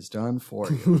work is done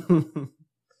for you.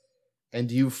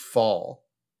 And you fall.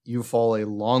 You fall a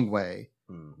long way.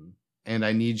 And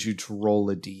I need you to roll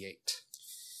a d8.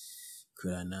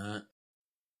 Could I not?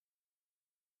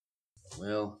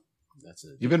 Well, that's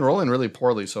it. You've been rolling really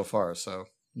poorly so far, so.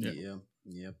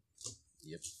 Yep.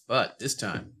 But this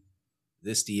time,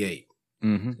 this D8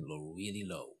 Mm-hmm. is gonna go really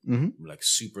low. Mm-hmm. Like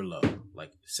super low.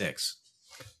 Like 6.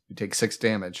 You take 6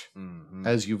 damage Mm-hmm.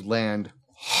 as you land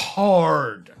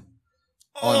hard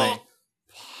on a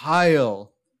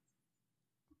pile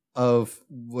of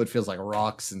what feels like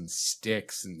rocks and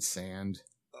sticks and sand.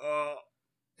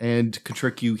 And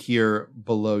Katrick, you hear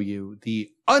below you the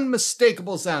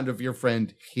unmistakable sound of your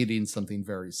friend hitting something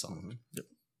very soft.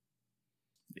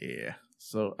 Yeah.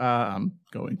 So I'm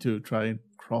going to try and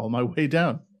crawl my way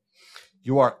down.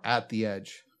 You are at the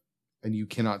edge, and you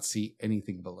cannot see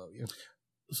anything below you.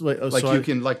 So wait, Like you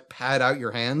can like pad out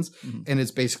your hands, and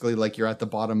it's basically like you're at the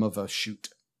bottom of a chute,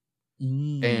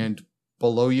 and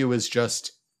below you is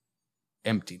just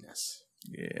emptiness.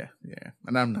 Yeah.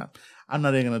 And I'm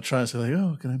not even gonna try and say like,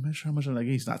 oh, can I measure how much I'm like?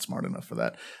 He's not smart enough for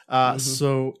that.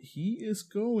 So he is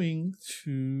going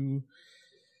to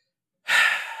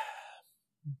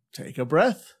take a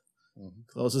breath,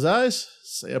 close his eyes,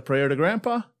 say a prayer to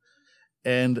Grandpa,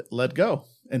 and let go.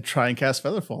 And try and cast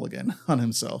Featherfall again on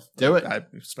himself. Do it. I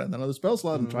spend another spell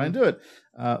slot and try and do it.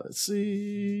 Let's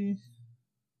see.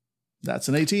 That's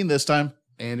an 18 this time.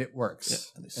 And it works. Yeah,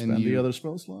 and I spend the other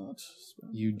spell slot.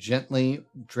 You gently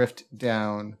drift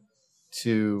down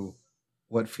to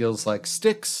what feels like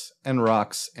sticks and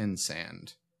rocks and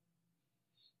sand.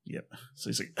 Yep. So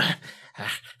he's like,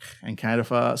 and kind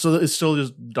of, so it's still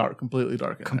just dark, completely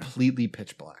dark. In there. Completely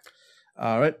pitch black.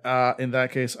 All right. In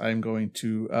that case, I'm going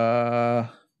to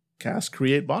cast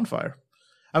Create Bonfire.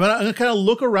 I'm gonna kind of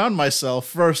look around myself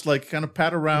first, like kind of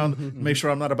pat around, make sure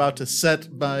I'm not about to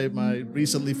set my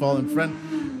recently fallen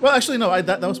friend. Well, actually, no.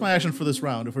 That was my action for this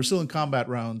round. If we're still in combat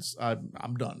rounds,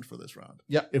 I'm done for this round.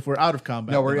 Yeah. If we're out of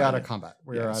combat, No, we're then out of combat.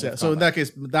 We're out of combat. So in that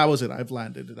case, that was it. I've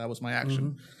landed. That was my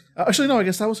action. Actually, no. I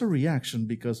guess that was a reaction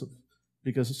because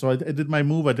because so I did my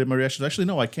move, I did my reaction. Actually,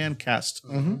 no, I can cast.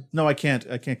 No, I can't.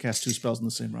 I can't cast 2 spells in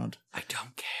the same round. I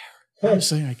don't care. I'm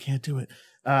saying I can't do it.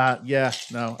 Yeah,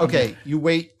 no. Okay, you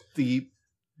wait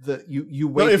you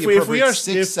wait Well, the appropriate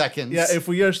 6 seconds. Yeah, if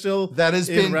we are still That has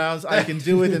in been- rounds, I can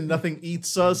do it and nothing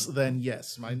eats us, then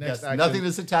yes. My next Yes, action. nothing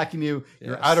is attacking you.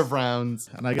 You're Yes. out of rounds.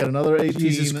 And I get another 18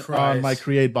 Jesus on Christ. my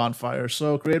Create Bonfire.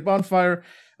 So Create Bonfire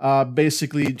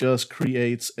basically just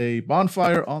creates a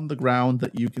bonfire on the ground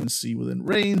that you can see within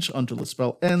range until the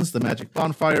spell ends. The magic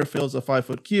bonfire fills a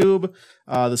 5-foot cube.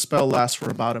 The spell lasts for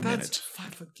about a That's minute.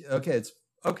 5 foot. Okay, it's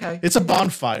okay. It's a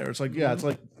bonfire. It's like, yeah, it's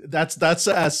like that's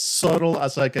as subtle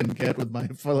as I can get with my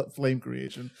flame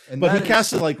creation. And But he that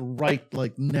casts it like right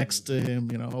like next to him,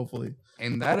 hopefully.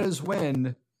 And that is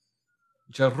when,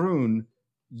 Jarun,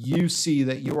 you see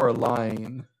that you are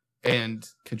lying, and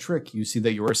Katrik, you see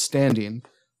that you are standing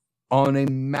on a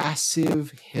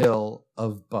massive hill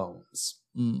of bones.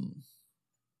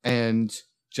 And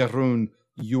Jarun,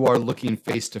 you are looking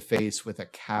face to face with a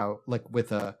cow,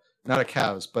 not a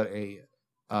cow's, but a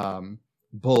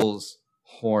bull's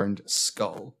horned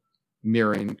skull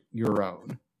mirroring your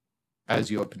own as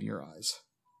you open your eyes.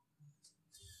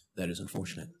 That is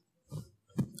unfortunate.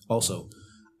 Also,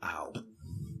 ow.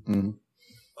 Mhm.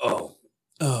 Oh.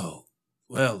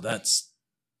 Well, that's.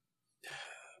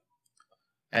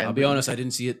 And I'll be honest. I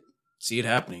didn't see it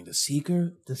happening. The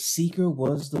seeker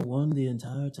was the one the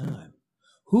entire time.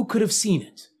 Who could have seen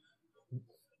it?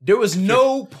 There was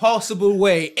no possible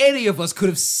way any of us could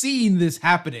have seen this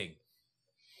happening.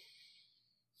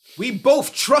 We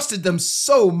both trusted them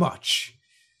so much.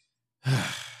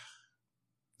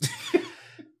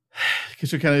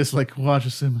 Because you're kind of just like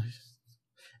watches him.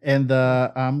 And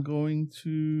I'm going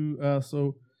to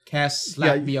Cass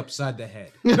slapped Yeah, me upside the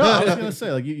head. no, I was gonna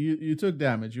say like you took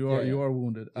damage. You are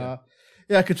wounded.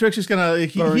 Yeah, Katrix is gonna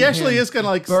he actually is gonna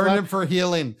like Burn slap- him for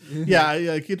healing. Yeah,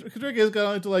 Katrix is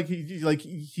gonna to like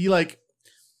he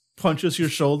punches your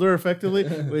shoulder effectively,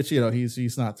 which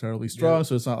he's not terribly strong,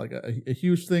 so it's not like a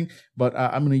huge thing. But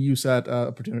I'm gonna use that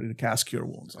opportunity to cast Cure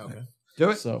Wounds on him. Do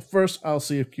it. So first, I'll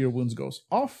see if Cure Wounds goes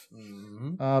off.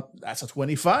 That's a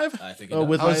 25 I think it does.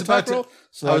 with I my was about attack to- roll.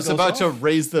 So I that was goes about off. to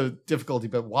raise the difficulty,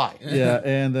 but why? Yeah,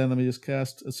 and then let me just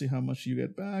cast. Let's see how much you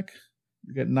get back.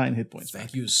 You get 9 hit points. Thank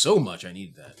back. you so much. I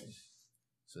needed that.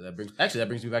 So that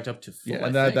brings me back up to full. Yeah,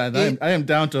 I and think. I am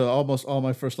down to almost all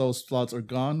my first level slots are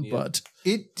gone, Yeah. but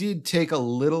It did take a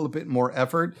little bit more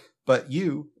effort, but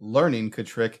you, learning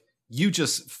Katrik, you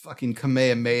just fucking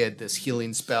Kamehameha this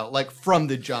healing spell, like from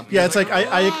the jump. yeah, You're it's like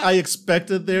I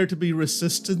expected there to be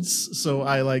resistance, so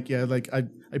I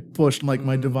pushed like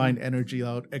my divine energy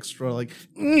out extra, like,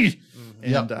 and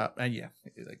yeah,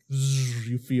 like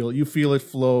you feel it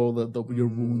flow your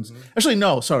wounds. Actually,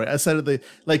 no, sorry, I said it.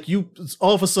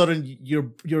 All of a sudden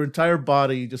your entire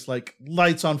body just like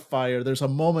lights on fire. There's a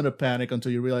moment of panic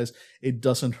until you realize it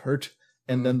doesn't hurt,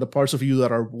 and then the parts of you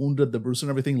that are wounded, the bruise and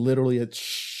everything, literally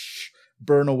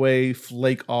burn away,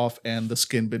 flake off, and the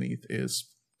skin beneath is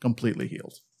completely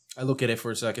healed. I look at it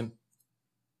for a second.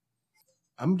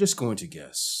 I'm just going to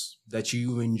guess that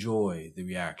you enjoy the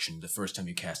reaction the first time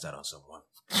you cast that on someone.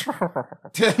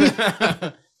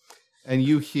 and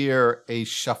you hear a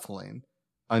shuffling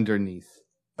underneath.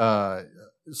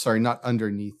 Sorry, not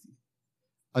underneath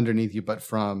you, but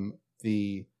from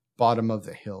the bottom of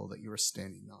the hill that you are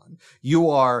standing on. You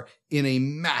are in a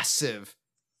massive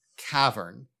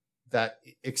cavern that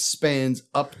expands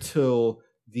up till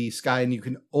the sky, and you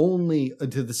can only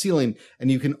to the ceiling,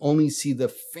 and you can only see the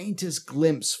faintest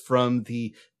glimpse from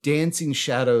the dancing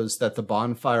shadows that the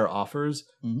bonfire offers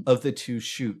of the 2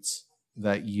 chutes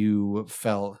that you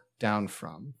fell down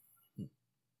from.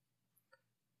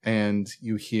 And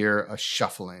you hear a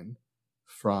shuffling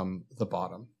from the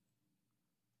bottom.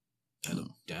 I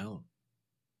look down.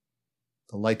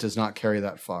 The light does not carry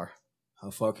that far. How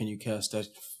far can you cast that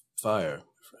fire,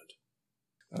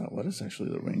 friend? What is actually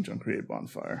the range on Create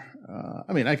Bonfire?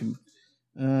 I mean, I can.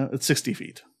 It's 60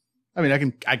 feet. I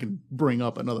mean, I can bring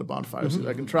up another bonfire. So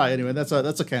I can try anyway. That's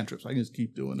a cantrip. So I can just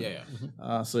keep doing it.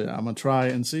 Yeah. So yeah, I'm gonna try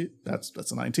and see. That's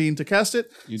a 19 to cast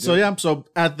it. You So did. yeah, so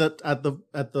at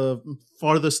the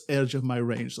farthest edge of my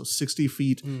range, so 60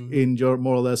 feet in your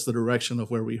more or less the direction of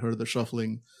where we heard the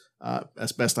shuffling,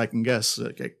 as best I can guess.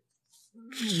 Okay.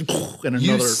 And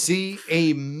You another. see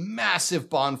a massive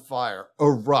bonfire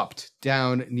erupt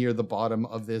down near the bottom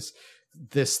of this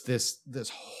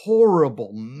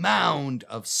horrible mound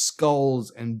of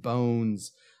skulls and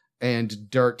bones and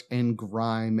dirt and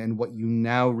grime, and what you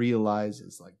now realize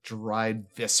is like dried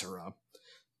viscera.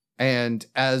 And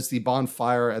as the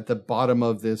bonfire at the bottom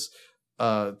of this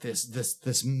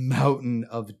mountain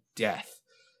of death,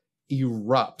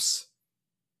 erupts,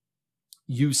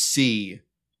 you see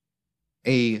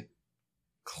a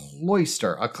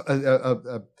cloister,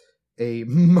 a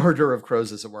murder of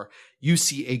crows, as it were. You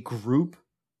see a group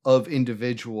of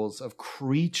individuals, of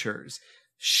creatures,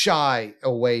 shy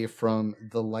away from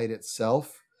the light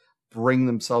itself, bring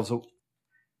themselves.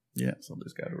 Yeah,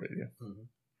 somebody's got a radio.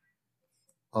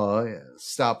 Oh yeah,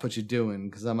 stop what you're doing,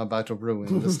 because I'm about to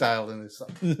ruin the style in this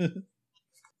song.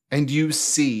 And you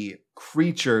see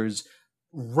creatures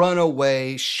run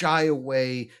away, shy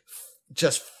away,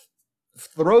 just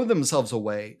throw themselves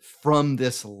away from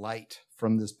this light,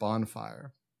 from this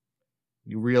bonfire.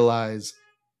 You realize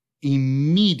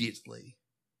immediately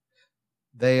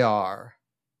they are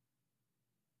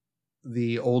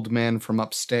the old man from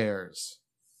upstairs.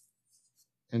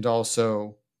 And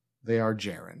also they are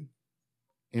Jaren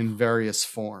in various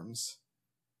forms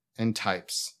and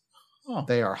types. Oh.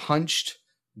 They are hunched,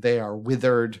 they are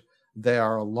withered, they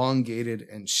are elongated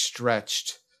and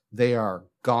stretched, they are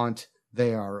gaunt,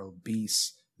 they are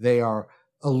obese, they are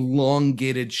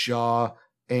elongated jaw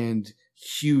and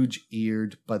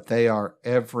huge-eared, but they are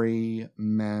every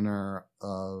manner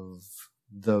of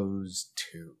those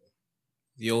two.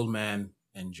 The old man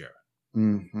and Jaren.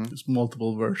 Mm-hmm. There's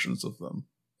multiple versions of them.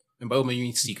 And by old man, you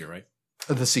mean Seeker, right?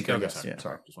 The Seeker, Okay, yes. sorry. Yeah.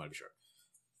 Sorry. Just want to be sure.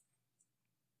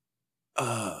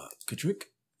 Kadrick,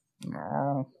 No.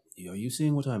 are you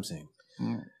seeing what I'm seeing?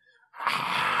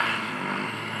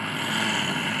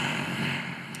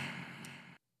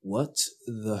 What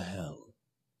the hell?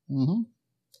 Mm-hmm.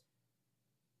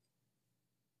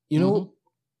 You know,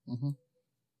 Mm-hmm.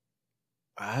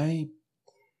 I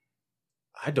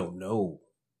don't know.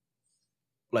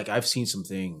 Like, I've seen some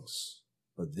things,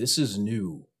 but this is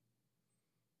new.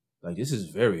 Like, this is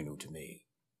very new to me.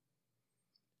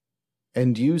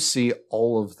 And you see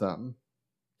all of them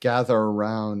gather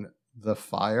around the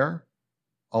fire,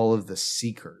 all of the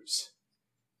Seekers.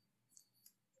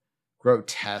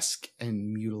 Grotesque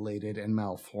and mutilated and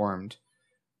malformed,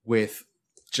 with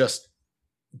just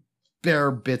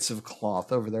bare bits of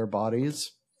cloth over their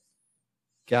bodies,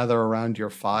 gather around your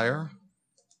fire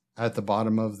at the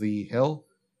bottom of the hill,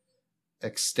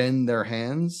 extend their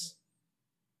hands,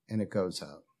 and it goes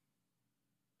out.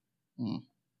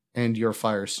 And your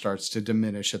fire starts to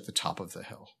diminish at the top of the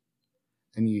hill.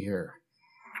 And you hear,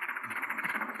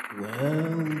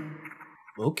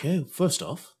 Well, okay, first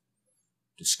off,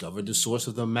 discovered the source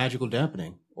of the magical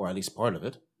dampening, or at least part of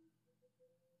it.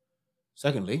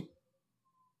 Secondly,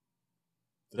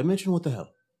 did I mention what the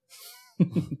hell?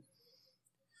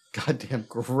 goddamn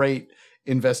great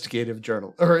investigative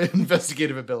journal or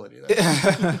investigative ability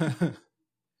there.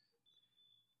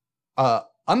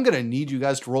 I'm gonna need you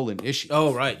guys to roll initiative.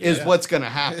 Oh, right. is what's gonna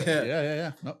happen.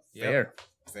 Yeah. No, Yep. fair.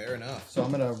 Fair enough. So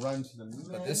I'm gonna run to the.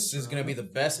 But this is going to be the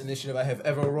best initiative I have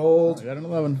ever rolled. I got an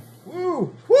 11.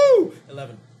 Woo! Woo!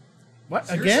 11. What?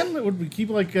 Again? Would we keep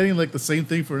getting the same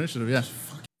thing for initiative? Yeah.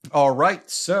 All right,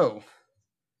 so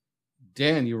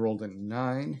Dan, you rolled a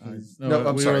 9. No,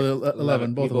 I'm we sorry. rolled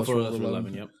 11. Both of us rolled 11.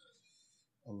 11. Yep.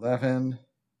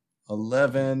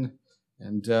 11,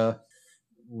 and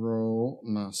roll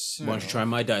myself. Why don't you try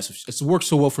my dice? It's worked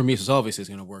so well for me, so obviously it's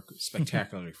going to work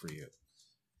spectacularly for you.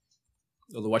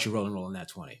 Although, watch you roll and roll in that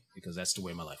 20, because that's the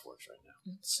way my life works right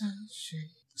now.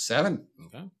 7.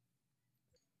 Okay.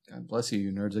 God bless you,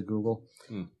 you nerds at Google.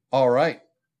 Hmm. All right.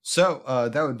 So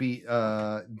that would be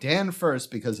Dan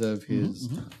first because of his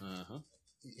Uh-huh.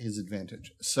 his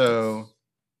advantage. So,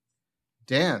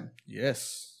 Dan,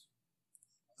 Yes.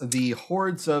 the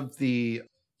hordes of the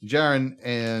Jaren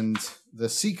and the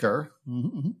Seeker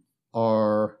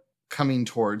are coming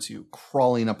towards you,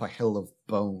 crawling up a hill of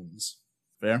bones.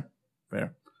 Fair.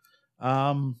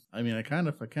 I mean, I kind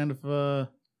of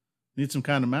need some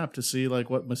kind of map to see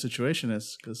what my situation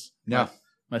is, because No.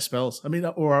 my spells. I mean,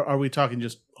 or are we talking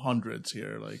just hundreds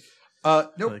here?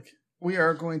 Nope. We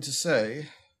are going to say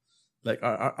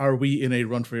Are we in a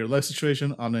run for your life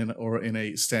situation or in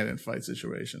a stand and fight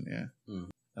situation? Yeah.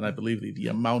 And I believe the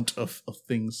amount of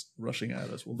things rushing at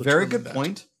us will very determine good that.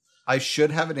 point. I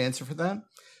should have an answer for that,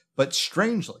 but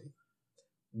strangely,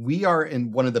 we are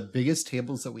in one of the biggest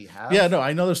tables that we have. Yeah, no,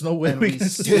 I know there's no way And we we can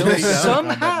still lay down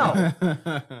somehow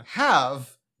combat.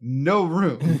 have no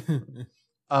room.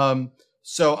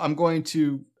 So I'm going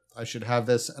to. I should have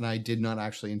this, and I did not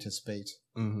actually anticipate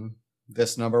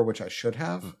this number, which I should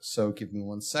have. So give me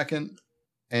 1 second,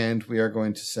 and we are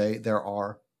going to say there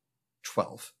are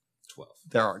 12. 12.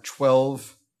 There are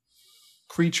 12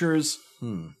 creatures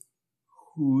Hmm.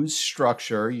 whose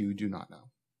structure you do not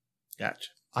know. Gotcha.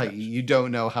 You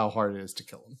don't know how hard it is to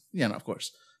kill them. Yeah, no, of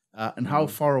course. And how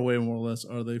far away, more or less,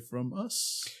 are they from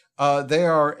us? They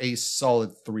are a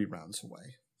solid 3 rounds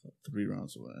away. 3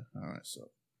 rounds away. All right, so.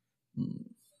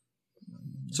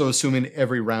 So assuming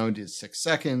every round is 6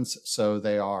 seconds, so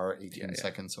they are 18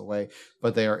 seconds away,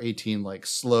 but they are 18 like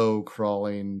slow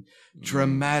crawling,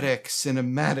 dramatic,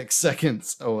 cinematic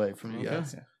seconds away from you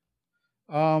guys.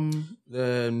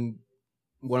 Then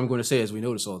what I'm going to say as we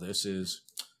notice all this is,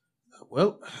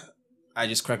 well, I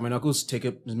just crack my knuckles, take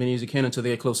up as many as you can until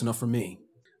they get close enough for me.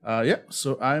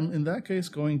 So I'm in that case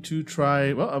going to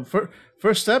try. Well,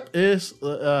 first step is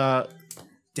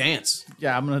Dance.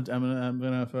 yeah. I'm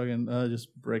gonna fucking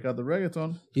just break out the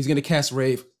reggaeton. He's going to cast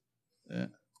Rave. Yeah.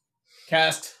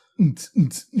 Cast.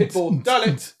 Pitbull.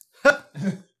 Darling.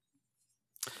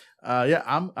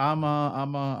 I'm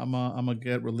gonna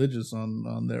get religious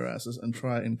on their asses and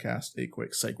try and cast a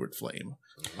quick sacred flame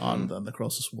on the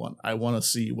closest one. I want to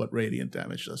see what radiant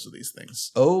damage does to these things.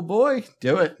 Oh boy,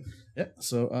 do it.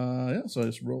 So I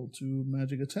just rolled 2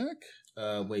 magic attack.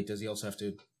 Wait, does he also have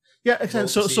to? Yeah,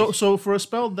 exactly. So for a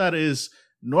spell that is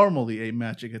normally a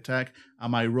magic attack,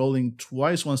 am I rolling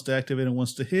twice, once to activate and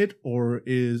once to hit, or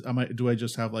do I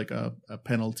just have like a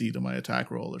penalty to my attack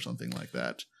roll or something like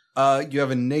that? You have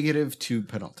a -2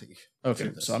 penalty.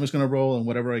 Okay, so I'm just gonna roll, and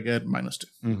whatever I get,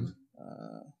 -2.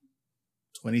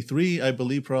 23, I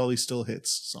believe, probably still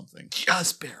hits something.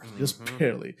 Just barely. Just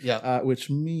barely. Yeah.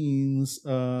 Which means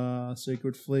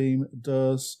Sacred Flame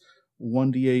does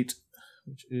 1d8,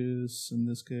 which is, in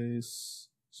this case,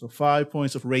 so 5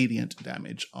 points of radiant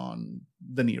damage on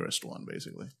the nearest one,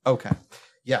 basically. Okay.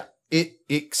 Yeah. It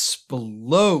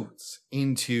explodes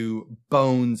into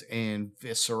bones and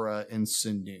viscera and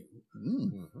sinew.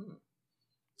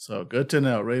 So good to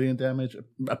know. Radiant damage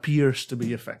appears to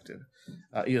be effective.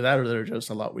 Either that or they're just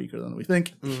a lot weaker than we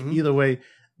think. Either way,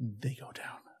 they go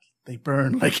down. They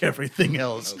burn like everything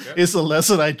else. Okay. It's a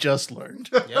lesson I just learned.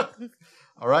 Yep.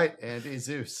 All right, and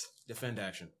Zeus. Defend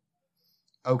action.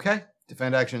 Okay,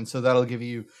 defend action. So that'll give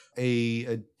you a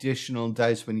additional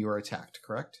dice when you are attacked,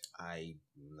 correct? I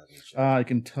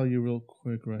can tell you real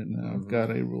quick right now. I've got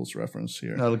a rules reference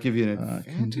here. That'll give you an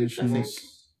advantage. Conditions.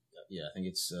 Yeah, I think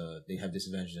it's they have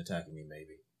disadvantage in attacking me,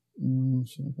 maybe.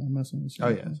 So if I'm messing this up. Oh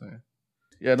yeah, sorry.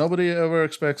 Yeah, nobody ever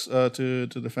expects to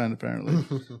defend. Apparently,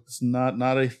 it's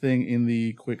not a thing in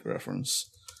the quick reference.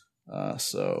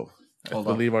 So I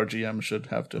believe our GM should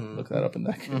have to look that up in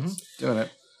that case. Doing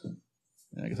it.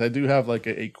 Yeah, because I do have like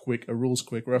a rules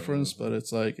quick reference, but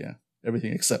it's like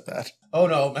everything except that. Oh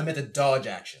no, I meant the dodge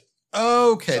action.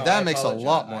 Okay, So that makes a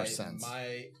lot more sense.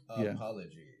 My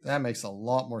apologies. That makes a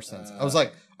lot more sense. I was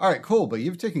like, all right, cool, but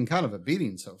you've taken kind of a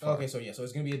beating so far. Okay, so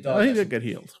it's gonna be a dodge. I think they get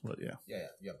healed, but yeah.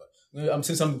 Yeah. But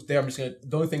since I'm there, I'm just gonna.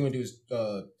 The only thing we're gonna do is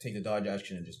take the dodge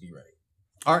action and just be ready.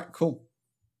 All right, cool.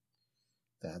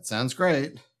 That sounds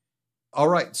great. All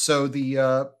right, so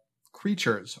the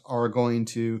creatures are going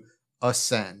to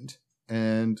ascend,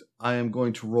 and I am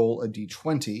going to roll a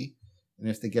d20, and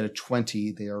if they get a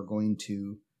 20, they are going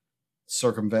to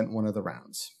circumvent one of the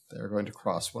rounds. They're going to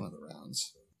cross one of the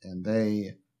rounds. And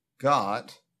they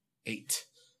got 8.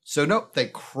 So nope, they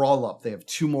crawl up. They have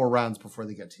 2 more rounds before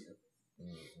they get to you.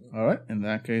 All right. In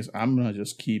that case, I'm gonna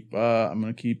just keep. I'm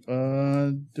gonna keep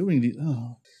doing these.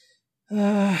 No,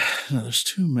 there's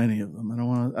too many of them.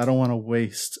 I don't want to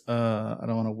waste. I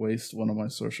don't want to waste one of my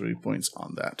sorcery points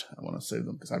on that. I want to save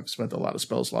them because I've spent a lot of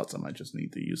spell slots. I might just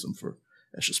need to use them for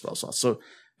extra spell slots. So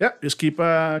yeah, just keep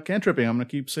cantripping. I'm gonna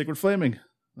keep Sacred Flaming.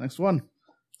 Next one.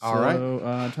 All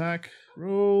right. Attack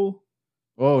roll.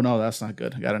 Oh no, that's not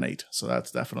good. I got an 8, so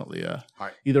that's definitely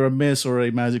right. Either a miss or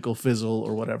a magical fizzle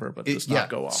or whatever, but it does not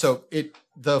go off. So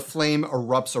the flame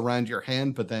erupts around your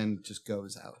hand, but then just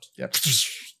goes out. Yep.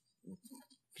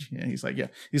 Yeah, he's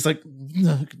like,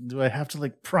 do I have to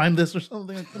like prime this or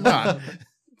something? Come on.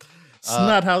 It's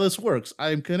not how this works.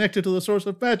 I'm connected to the source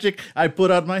of magic. I put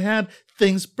out my hand,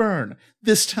 things burn.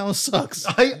 This town sucks.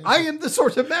 I am the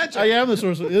source of magic. I am the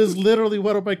source of, it is literally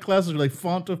one of my classes, like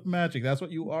font of magic. That's what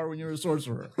you are when you're a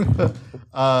sorcerer.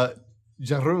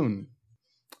 Jarun.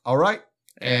 All right.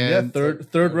 And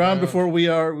third round before we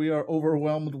are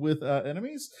overwhelmed with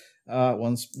enemies.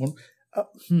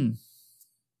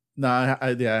 No, I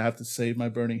have to save my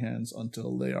burning hands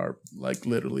until they are like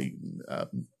literally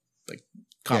like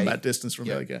combat distance from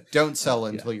me. Like, don't sell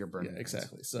until you're burning. Yeah,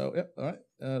 exactly. So all right.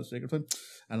 Sacred Flame.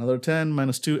 Another 10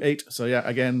 minus 2, 8. So yeah,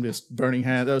 again, this burning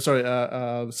hand.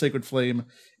 Sacred Flame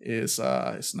is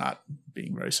not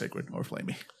being very sacred or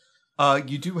flamey.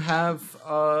 You do have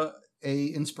a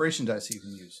inspiration dice you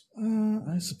can use.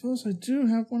 I suppose I do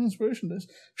have one inspiration dice.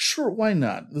 Sure, why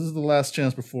not? This is the last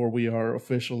chance before we are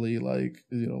officially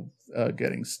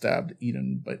getting stabbed,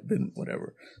 eaten,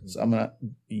 whatever. So I'm gonna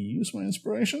use my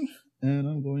inspiration And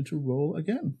I'm going to roll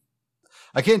again.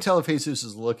 I can't tell if Jesus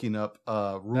is looking up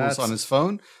rules That's- on his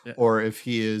phone Yeah. or if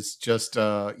he is just,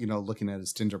 looking at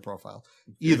his Tinder profile.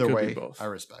 Either could be way, both. I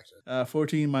respect it.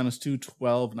 14 minus 2,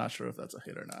 12. Not sure if that's a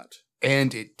hit or not.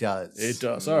 And it does. It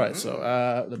does. All right.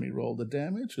 So let me roll the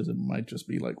damage because it might just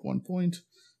be like 1 point.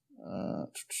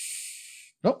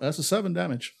 Nope, that's a 7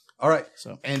 damage. All right.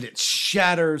 So And it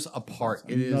shatters apart.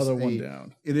 It is another a- one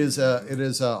down. It is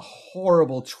a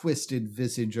horrible, twisted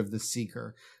visage of the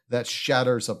Seeker that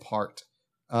shatters apart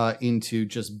into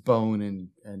just bone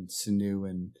and sinew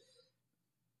and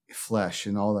flesh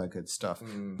and all that good stuff.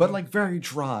 But like very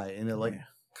dry, and it like Yeah.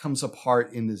 comes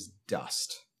apart in this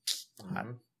dust.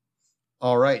 Mhm.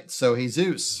 All right, so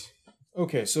Jesus,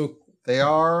 Okay, so they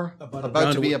are About about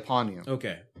around to be a- upon you.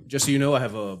 okay, just so you know, I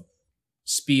have a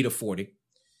speed of 40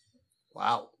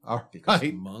 Wow. All because I'm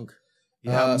right. a monk.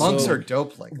 Yeah, monks so are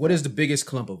dope like What is the biggest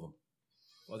clump of them?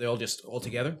 Are they all just all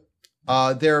together?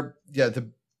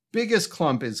 the biggest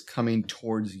clump is coming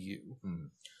towards you.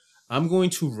 I'm going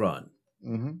to run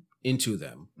Mm-hmm. into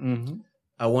them. Mm-hmm.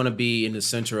 I want to be in the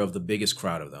center of the biggest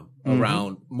crowd of them,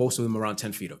 Mhm. most of them around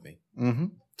 10 feet of me. Mm-hmm.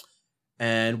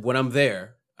 And when I'm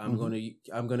there, I'm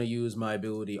Mhm. gonna use my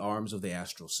ability, Arms of the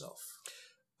Astral Self.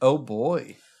 Oh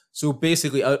boy. So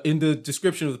basically, in the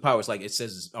description of the power, it's like it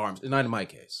says arms. Not in my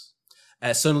case.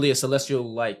 As suddenly a celestial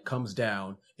light comes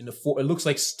down in it looks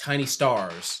like tiny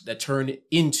stars that turn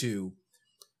into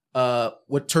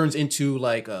what turns into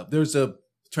like there's a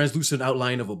translucent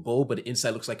outline of a bull, but the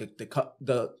inside looks like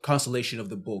the constellation of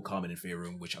the bull common in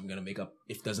Faerun, which I'm gonna make up.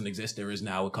 If it doesn't exist, there is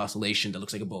now a constellation that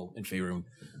looks like a bull in Faerun.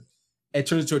 It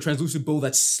turns into a translucent bull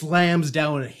that slams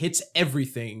down and hits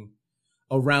everything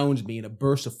around me in a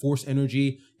burst of force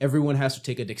energy. Everyone has to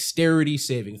take a dexterity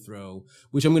saving throw,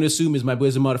 which I'm going to assume is my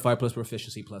wisdom modifier plus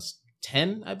proficiency plus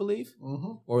 10, I believe,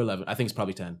 Mm-hmm. or 11. I think it's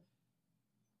probably 10.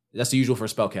 That's the usual for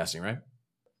spell casting, right?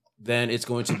 Then it's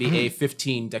going to be a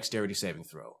 15 dexterity saving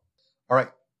throw. All right.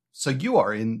 So you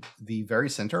are in the very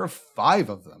center of 5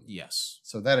 of them. Yes.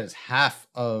 So that is half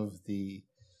of the,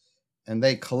 and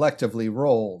they collectively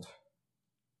rolled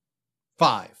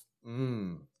 5.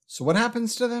 So what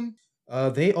happens to them?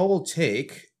 They all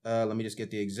take, let me just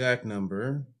get the exact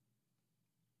number.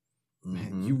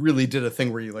 Man, you really did a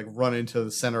thing where you like run into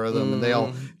the center of them and they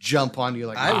all jump on you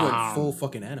like I "Ah." went full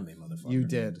fucking anime, motherfucker. You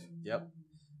did. Yep.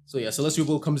 So yeah, Celestial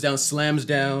Bull comes down, slams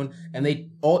down, and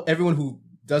everyone who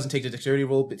doesn't take the dexterity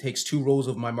roll but takes 2 rolls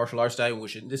of my martial arts die,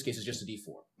 which in this case is just a D4.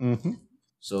 Mm-hmm.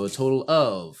 So a total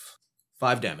of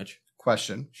 5 damage.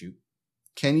 Question: Shoot.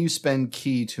 Can you spend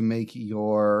key to make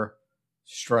your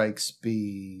strikes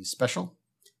be special?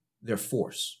 They're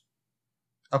force.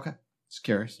 Okay, just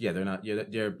curious. Yeah, they're not. Yeah,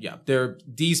 they're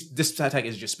these. This attack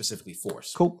is just specifically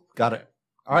force. Cool, got it.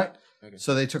 All right. Okay.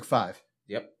 So they took 5.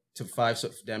 Yep, to 5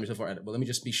 damage so far. But let me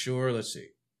just be sure. Let's see.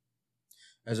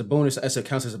 As a bonus, as it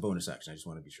counts as a bonus action. I just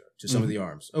want to be sure to some of the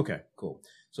arms. Okay, cool.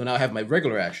 So now I have my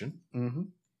regular action, Mm-hmm.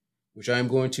 which I am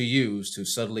going to use to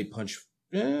subtly punch.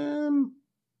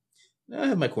 I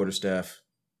have my quarterstaff.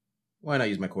 Why not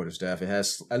use my quarterstaff? It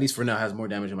has, at least for now, has more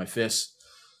damage than my fist.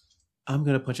 I'm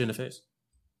gonna punch it in the face.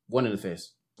 1 in the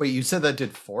face. Wait, you said that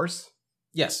did force?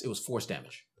 Yes, it was force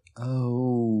damage.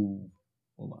 Oh,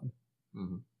 hold on.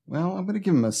 Mm-hmm. Well, I'm going to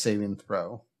give him a saving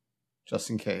throw, just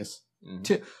in case. Mhm.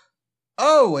 2.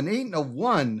 Oh, an 8 and a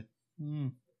 1.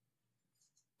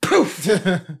 Poof!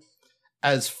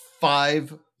 As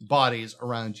 5 bodies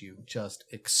around you just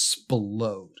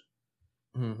explode.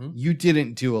 Mm-hmm. You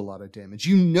didn't do a lot of damage.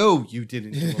 You know you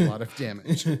didn't do a lot of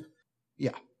damage.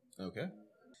 Yeah. Okay.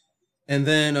 And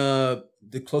then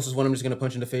the closest one I'm just gonna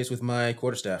punch in the face with my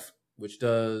quarterstaff, which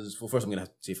does. Well, first I'm gonna have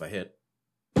to see if I hit.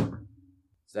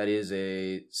 That is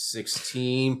a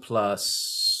 16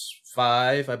 plus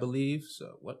 5, I believe.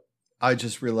 So what? I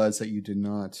just realized that you did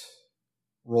not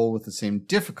roll with the same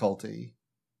difficulty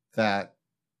that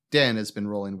Dan has been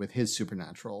rolling with his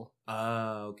supernatural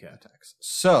Okay. attacks.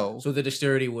 So So the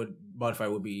dexterity modifier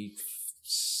would be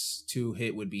to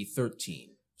hit would be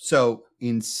 13. So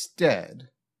instead,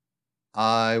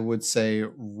 I would say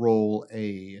roll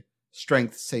a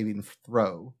strength saving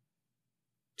throw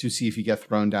to see if you get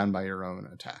thrown down by your own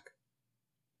attack.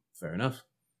 Fair enough.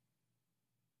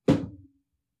 And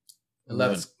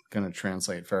 11. That's going to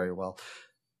translate very well.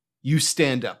 You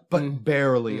stand up, but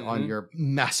barely on your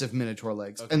massive minotaur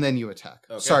legs, Okay. and then you attack.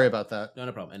 Okay. Sorry about that. No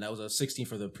problem. And that was a 16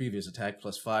 for the previous attack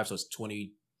plus 5, so it's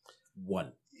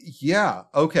 21. Yeah.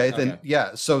 Okay. Then Okay.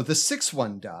 yeah. So the 6th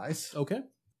one dies. Okay.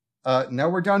 Now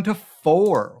we're down to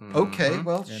 4. Mhm. Okay.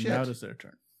 Well, And shit. now it is their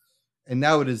turn. And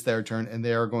now it is their turn, and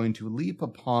they are going to leap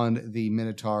upon the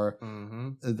Minotaur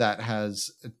Mm-hmm. that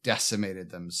has decimated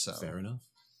them. So Fair enough.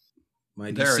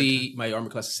 My They're DC, my armor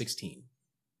class is 16.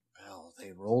 Well,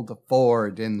 they rolled a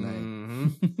 4, didn't they?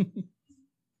 Mm-hmm.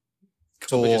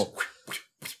 Cool.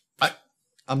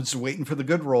 I'm just waiting for the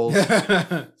good rolls.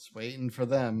 Just waiting for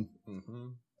them. Mm-hmm.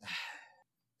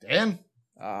 Dan?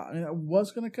 I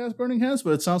was going to cast Burning Hands,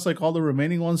 but it sounds like all the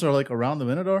remaining ones are like around the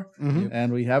Minotaur. Mm-hmm.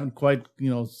 And we haven't quite,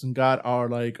 got our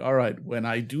like, all right, when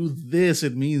I do this,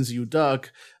 it means you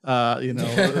duck, party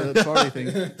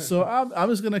thing. So I'm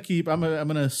just gonna keep. I'm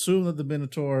gonna assume that the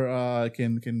Minotaur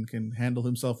can handle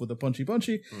himself with a punchy,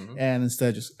 Mm-hmm. and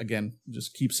instead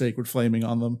just keep Sacred Flaming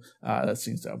on them. That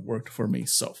seems to have worked for me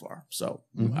so far. So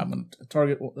I'm gonna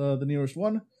target the nearest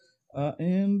one,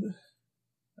 and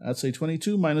I'd say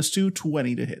 22 minus 2,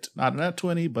 20 to hit. Not a nat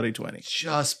 20, but a 20.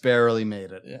 Just barely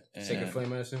made it. Yeah. Sacred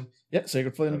Flame, I assume? Yeah,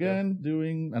 Sacred Flame Okay. again,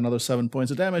 doing another 7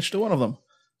 points of damage to one of them.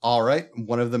 All right.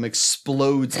 One of them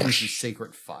explodes into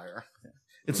sacred fire.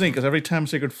 It's neat because every time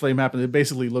Sacred Flame happens, it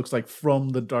basically looks like from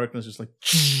the darkness, just like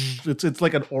it's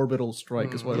like an orbital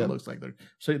strike is what it looks like.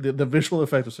 So the visual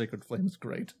effect of Sacred Flame is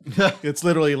great. It's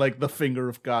literally like the finger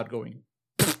of God going.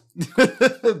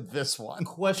 This one.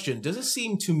 Question: does it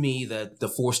seem to me that the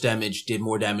force damage did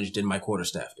more damage than my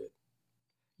quarterstaff did?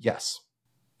 Yes.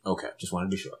 Okay, just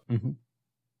wanted to be sure. Mhm.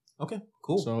 Okay,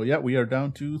 cool. So yeah, we are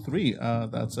down to 3.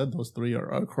 That said, those 3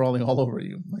 are crawling all over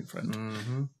you, my friend.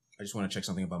 Mm-hmm. I just want to check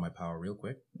something about my power real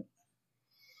quick.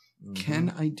 Mm-hmm.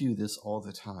 Can I do this all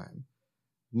the time?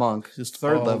 Monk, Just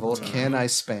third all level, the time. can I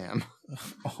spam?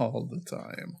 All the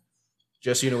time.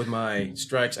 Just so you know, with my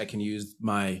strikes, I can use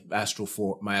my astral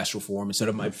form instead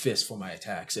of my fist for my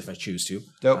attacks if I choose to.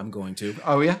 Dope. I'm going to.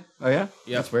 Oh, yeah? Yep.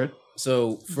 That's weird.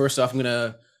 So first off, I'm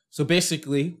gonna. So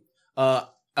basically, I'm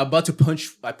about to punch.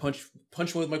 I punch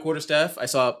one with my quarterstaff.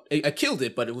 I killed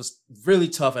it, but it was really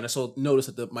tough, and I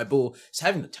noticed that my bull is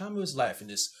having the time of his life in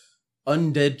this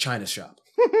undead china shop.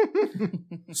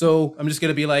 So I'm just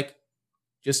gonna be like,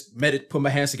 put my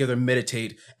hands together and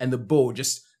meditate, and the bull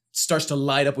just starts to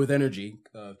light up with energy.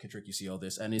 Kitrick, you see all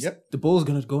this, and the bull is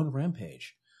gonna go on a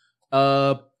rampage.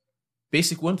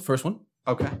 Basic one, first one.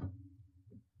 Okay.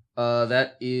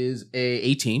 That is a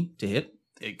 18 to hit.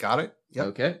 It got it. Yep.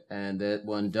 Okay, and that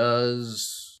one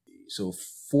does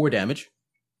 4 damage.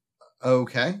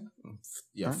 Okay.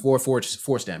 Yeah, Alright. 4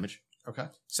 force damage. Okay.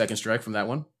 Second strike from that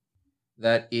one.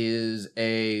 That is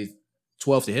a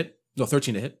 12 to hit. No,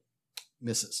 13 to hit.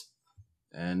 Misses.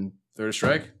 And third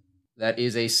strike. That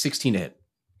is a 16 to hit.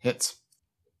 Hits.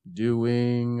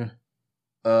 Doing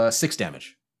 6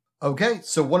 damage. Okay,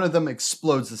 so one of them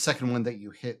explodes. The second one that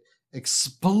you hit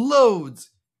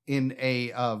explodes in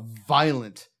a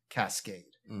violent cascade.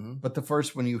 Mm-hmm. But the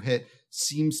first one you hit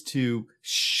seems to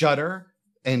shudder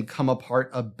and come apart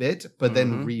a bit, but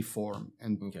then reform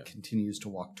and continues to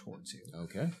walk towards you.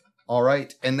 Okay. All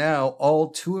right, and now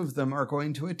all 2 of them are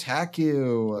going to attack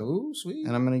you. Oh, sweet.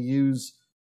 And I'm going to use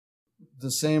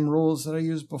the same rules that I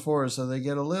used before, so they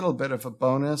get a little bit of a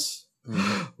bonus.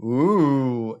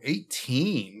 Ooh,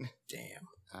 18. Damn.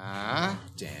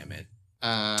 Damn it.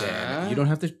 Damn Damn it. You don't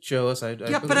have to show us.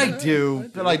 Yeah, but I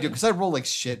do. But I do, because I roll like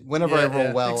shit. Whenever I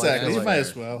roll well, exactly. I You feel might like,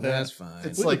 as well. That's fine.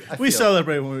 It's like I we feel-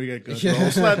 celebrate when we get good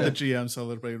rolls. Let the GM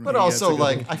celebrate when but he also gets a good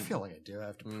like roll. I feel like I do. I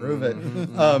have to prove it.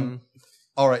 Mhm.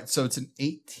 All right, so it's an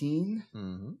 18.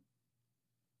 Mhm.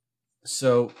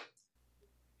 So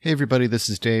Hey everybody, this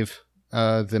is Dave.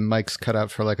 The mic's cut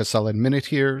out for like a solid minute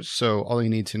here, so all you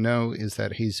need to know is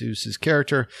that Jesus'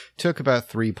 character took about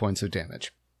 3 points of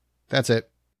damage. That's it.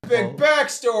 Big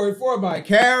backstory for my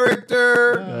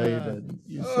character. no, you didn't.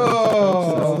 You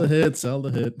Sell the hit, sell the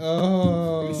hit.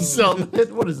 Oh. So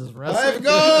what is this wrestling? I've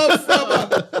gone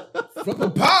from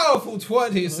a powerful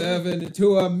 27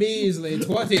 to a measly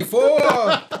 24.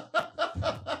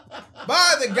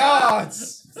 By the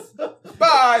gods!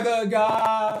 By the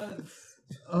gods!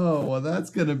 Oh, well, that's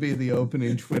going to be the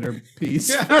opening Twitter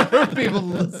piece for people to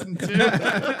listen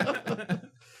to.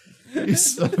 You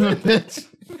son of a bitch.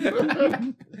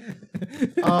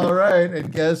 All right,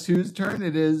 and guess whose turn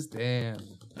it is? Dan.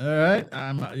 All right,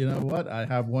 you know what? I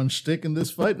have one shtick in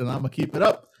this fight, and I'm gonna keep it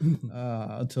up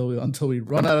until we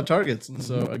run out of targets. And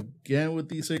so again with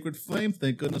the Sacred Flame,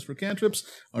 thank goodness for cantrips.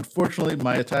 Unfortunately,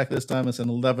 my attack this time is an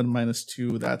 11 minus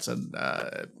 2. That's a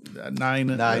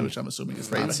 9, which I'm assuming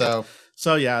is not a hit.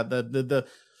 So yeah,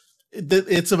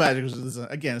 it's a magic.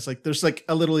 Again, it's like there's like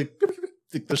a little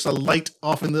there's a light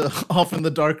off in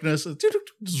the darkness.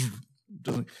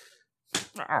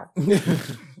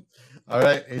 All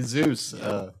right, Jesus.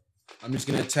 I'm just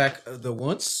gonna attack the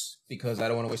once because I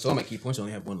don't want to waste all my key points. I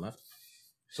only have 1 left.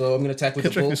 So I'm gonna attack with the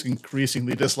bull. Kitrick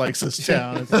increasingly dislikes this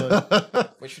town. It's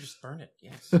like, We should just burn it.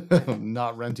 Yes. I'm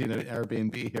not renting an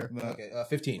Airbnb here. Okay.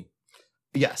 15.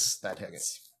 Yes, that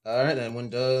hits. All right, that one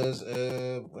does.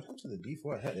 What happened to the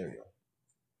D4 I had? There we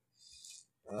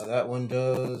go. That one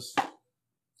does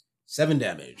 7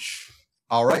 damage.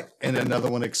 All right, and another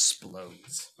one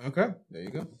explodes. Okay, there you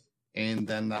go. And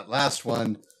then that last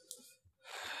one.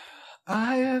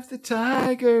 Eye of the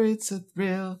tiger, it's a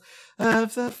thrill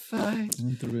of the fight.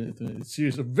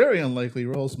 Series of very unlikely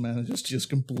rolls manages to just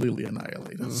completely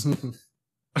annihilate us. Well,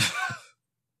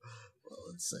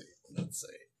 let's see.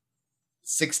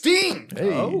 16!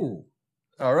 Hey. Oh,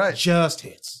 All right. just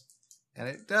hits. And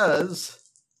it does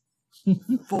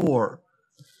 4.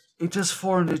 It does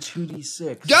 4 into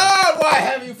 2d6. God, why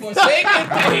have you forsaken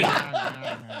me?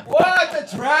 What a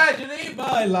tragedy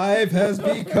my life has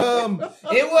become.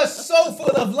 It was so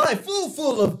full of life,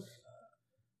 full of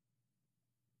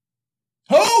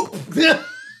hope.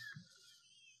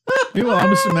 Meanwhile, I'm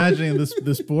just imagining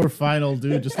this poor final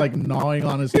dude just like gnawing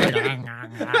on his head.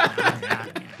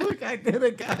 Look, I did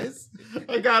it, guys.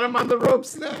 I got him on the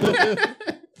ropes now.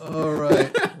 All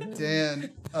right.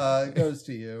 Dan, it goes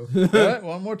to you. All right,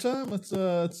 one more time. Let's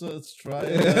try.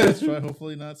 Let's try.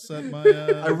 Hopefully, not set my.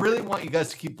 I really want you guys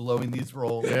to keep blowing these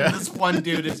rolls. Yeah. This one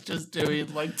dude is just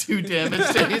doing like 2 damage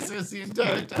to Jesus the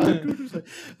entire time.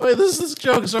 Wait, this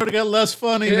joke is starting to get less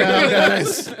funny now,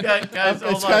 guys. Guys,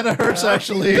 It kind of hurts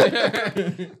actually.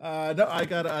 No, I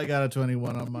got a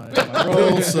 21 on my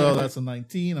roll, so that's a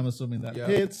 19. I'm assuming that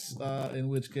hits. In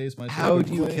which case, my How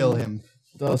do you kill him?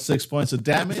 Does 6 points of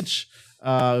damage.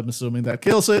 I'm assuming that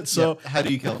kills it. So how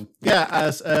do you kill him? yeah,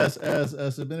 as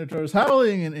the Minotaur is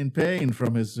howling in pain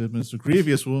from his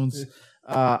grievous wounds,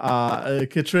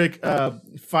 Kitrick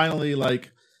finally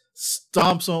like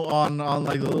stomps on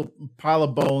like a little pile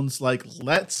of bones, like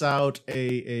lets out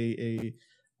a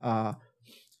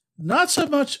not so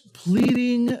much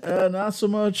pleading, not so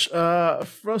much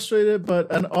frustrated, but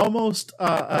an almost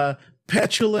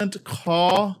petulant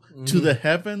call to the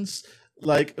heavens.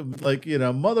 Like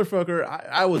motherfucker,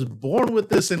 I was born with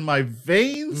this in my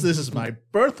veins. This is my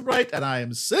birthright, and I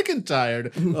am sick and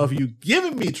tired of you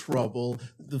giving me trouble.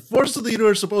 The forces of the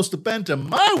universe are supposed to bend to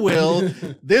my will.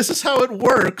 This is how it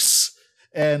works.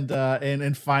 And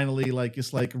finally, like,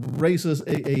 it's like raises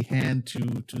a hand to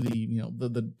the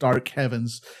the dark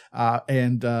heavens,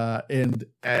 and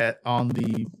on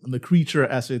the creature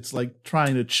as it's like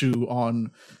trying to chew on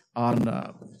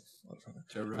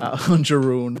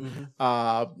Jaroon.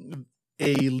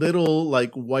 A little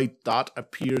like white dot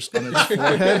appears on its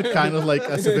forehead, kind of like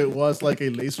as if it was like a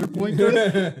laser pointer.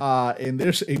 And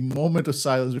there's a moment of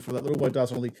silence before that little white dot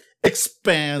suddenly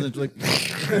expands into like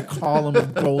a column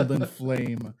of golden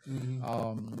flame,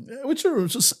 which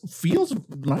just feels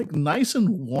like nice and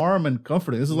warm and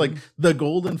comforting. This is like the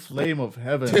golden flame of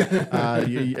heaven,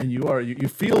 you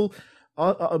feel.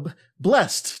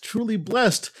 Blessed, truly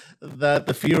blessed that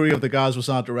the fury of the gods was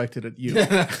not directed at you,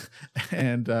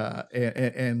 and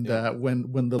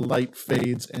when the light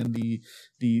fades and the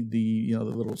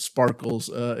little sparkles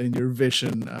in your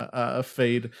vision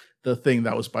fade, the thing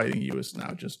that was biting you is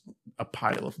now just a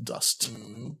pile of dust.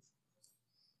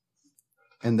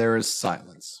 And there is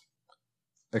silence,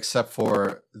 except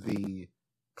for the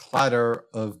clatter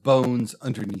of bones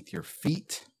underneath your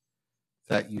feet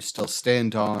that you still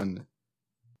stand on.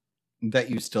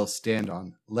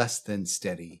 Less than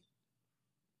steady.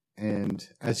 And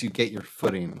as you get your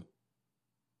footing,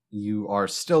 you are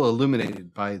still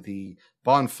illuminated by the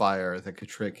bonfire that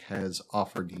Kitrick has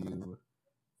offered you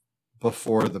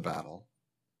before the battle.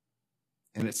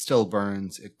 And it still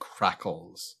burns, it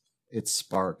crackles, it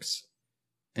sparks.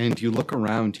 And you look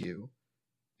around you,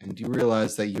 and you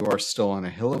realize that you are still on a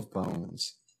hill of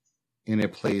bones, in a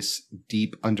place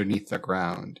deep underneath the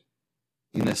ground,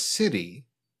 in a city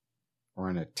or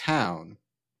in a town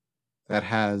that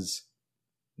has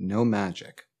no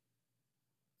magic.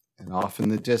 And off in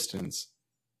the distance,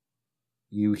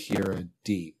 you hear a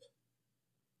deep,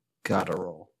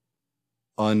 guttural,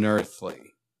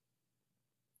 unearthly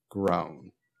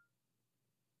groan.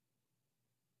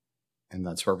 And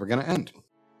that's where we're going to end.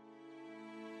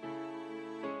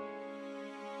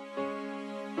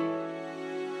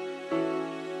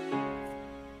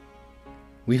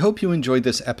 We hope you enjoyed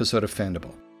this episode of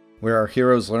Fandible, where our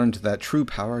heroes learned that true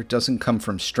power doesn't come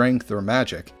from strength or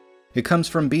magic. It comes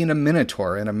from being a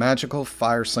minotaur and a magical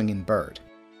fire-slinging bird.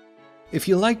 If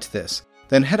you liked this,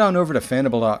 then head on over to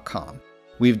Fandible.com.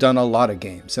 We've done a lot of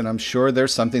games, and I'm sure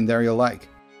there's something there you'll like.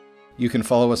 You can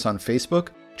follow us on Facebook,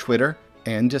 Twitter,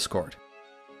 and Discord.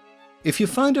 If you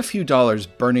find a few dollars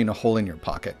burning a hole in your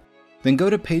pocket, then go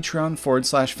to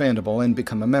Patreon/Fandible and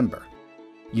become a member.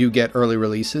 You get early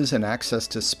releases and access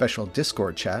to special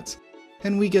Discord chats,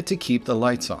 and we get to keep the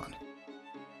lights on.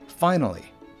 Finally,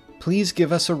 please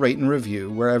give us a rate and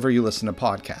review wherever you listen to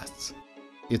podcasts.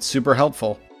 It's super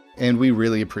helpful, and we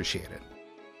really appreciate it.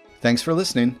 Thanks for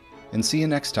listening, and see you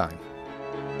next time.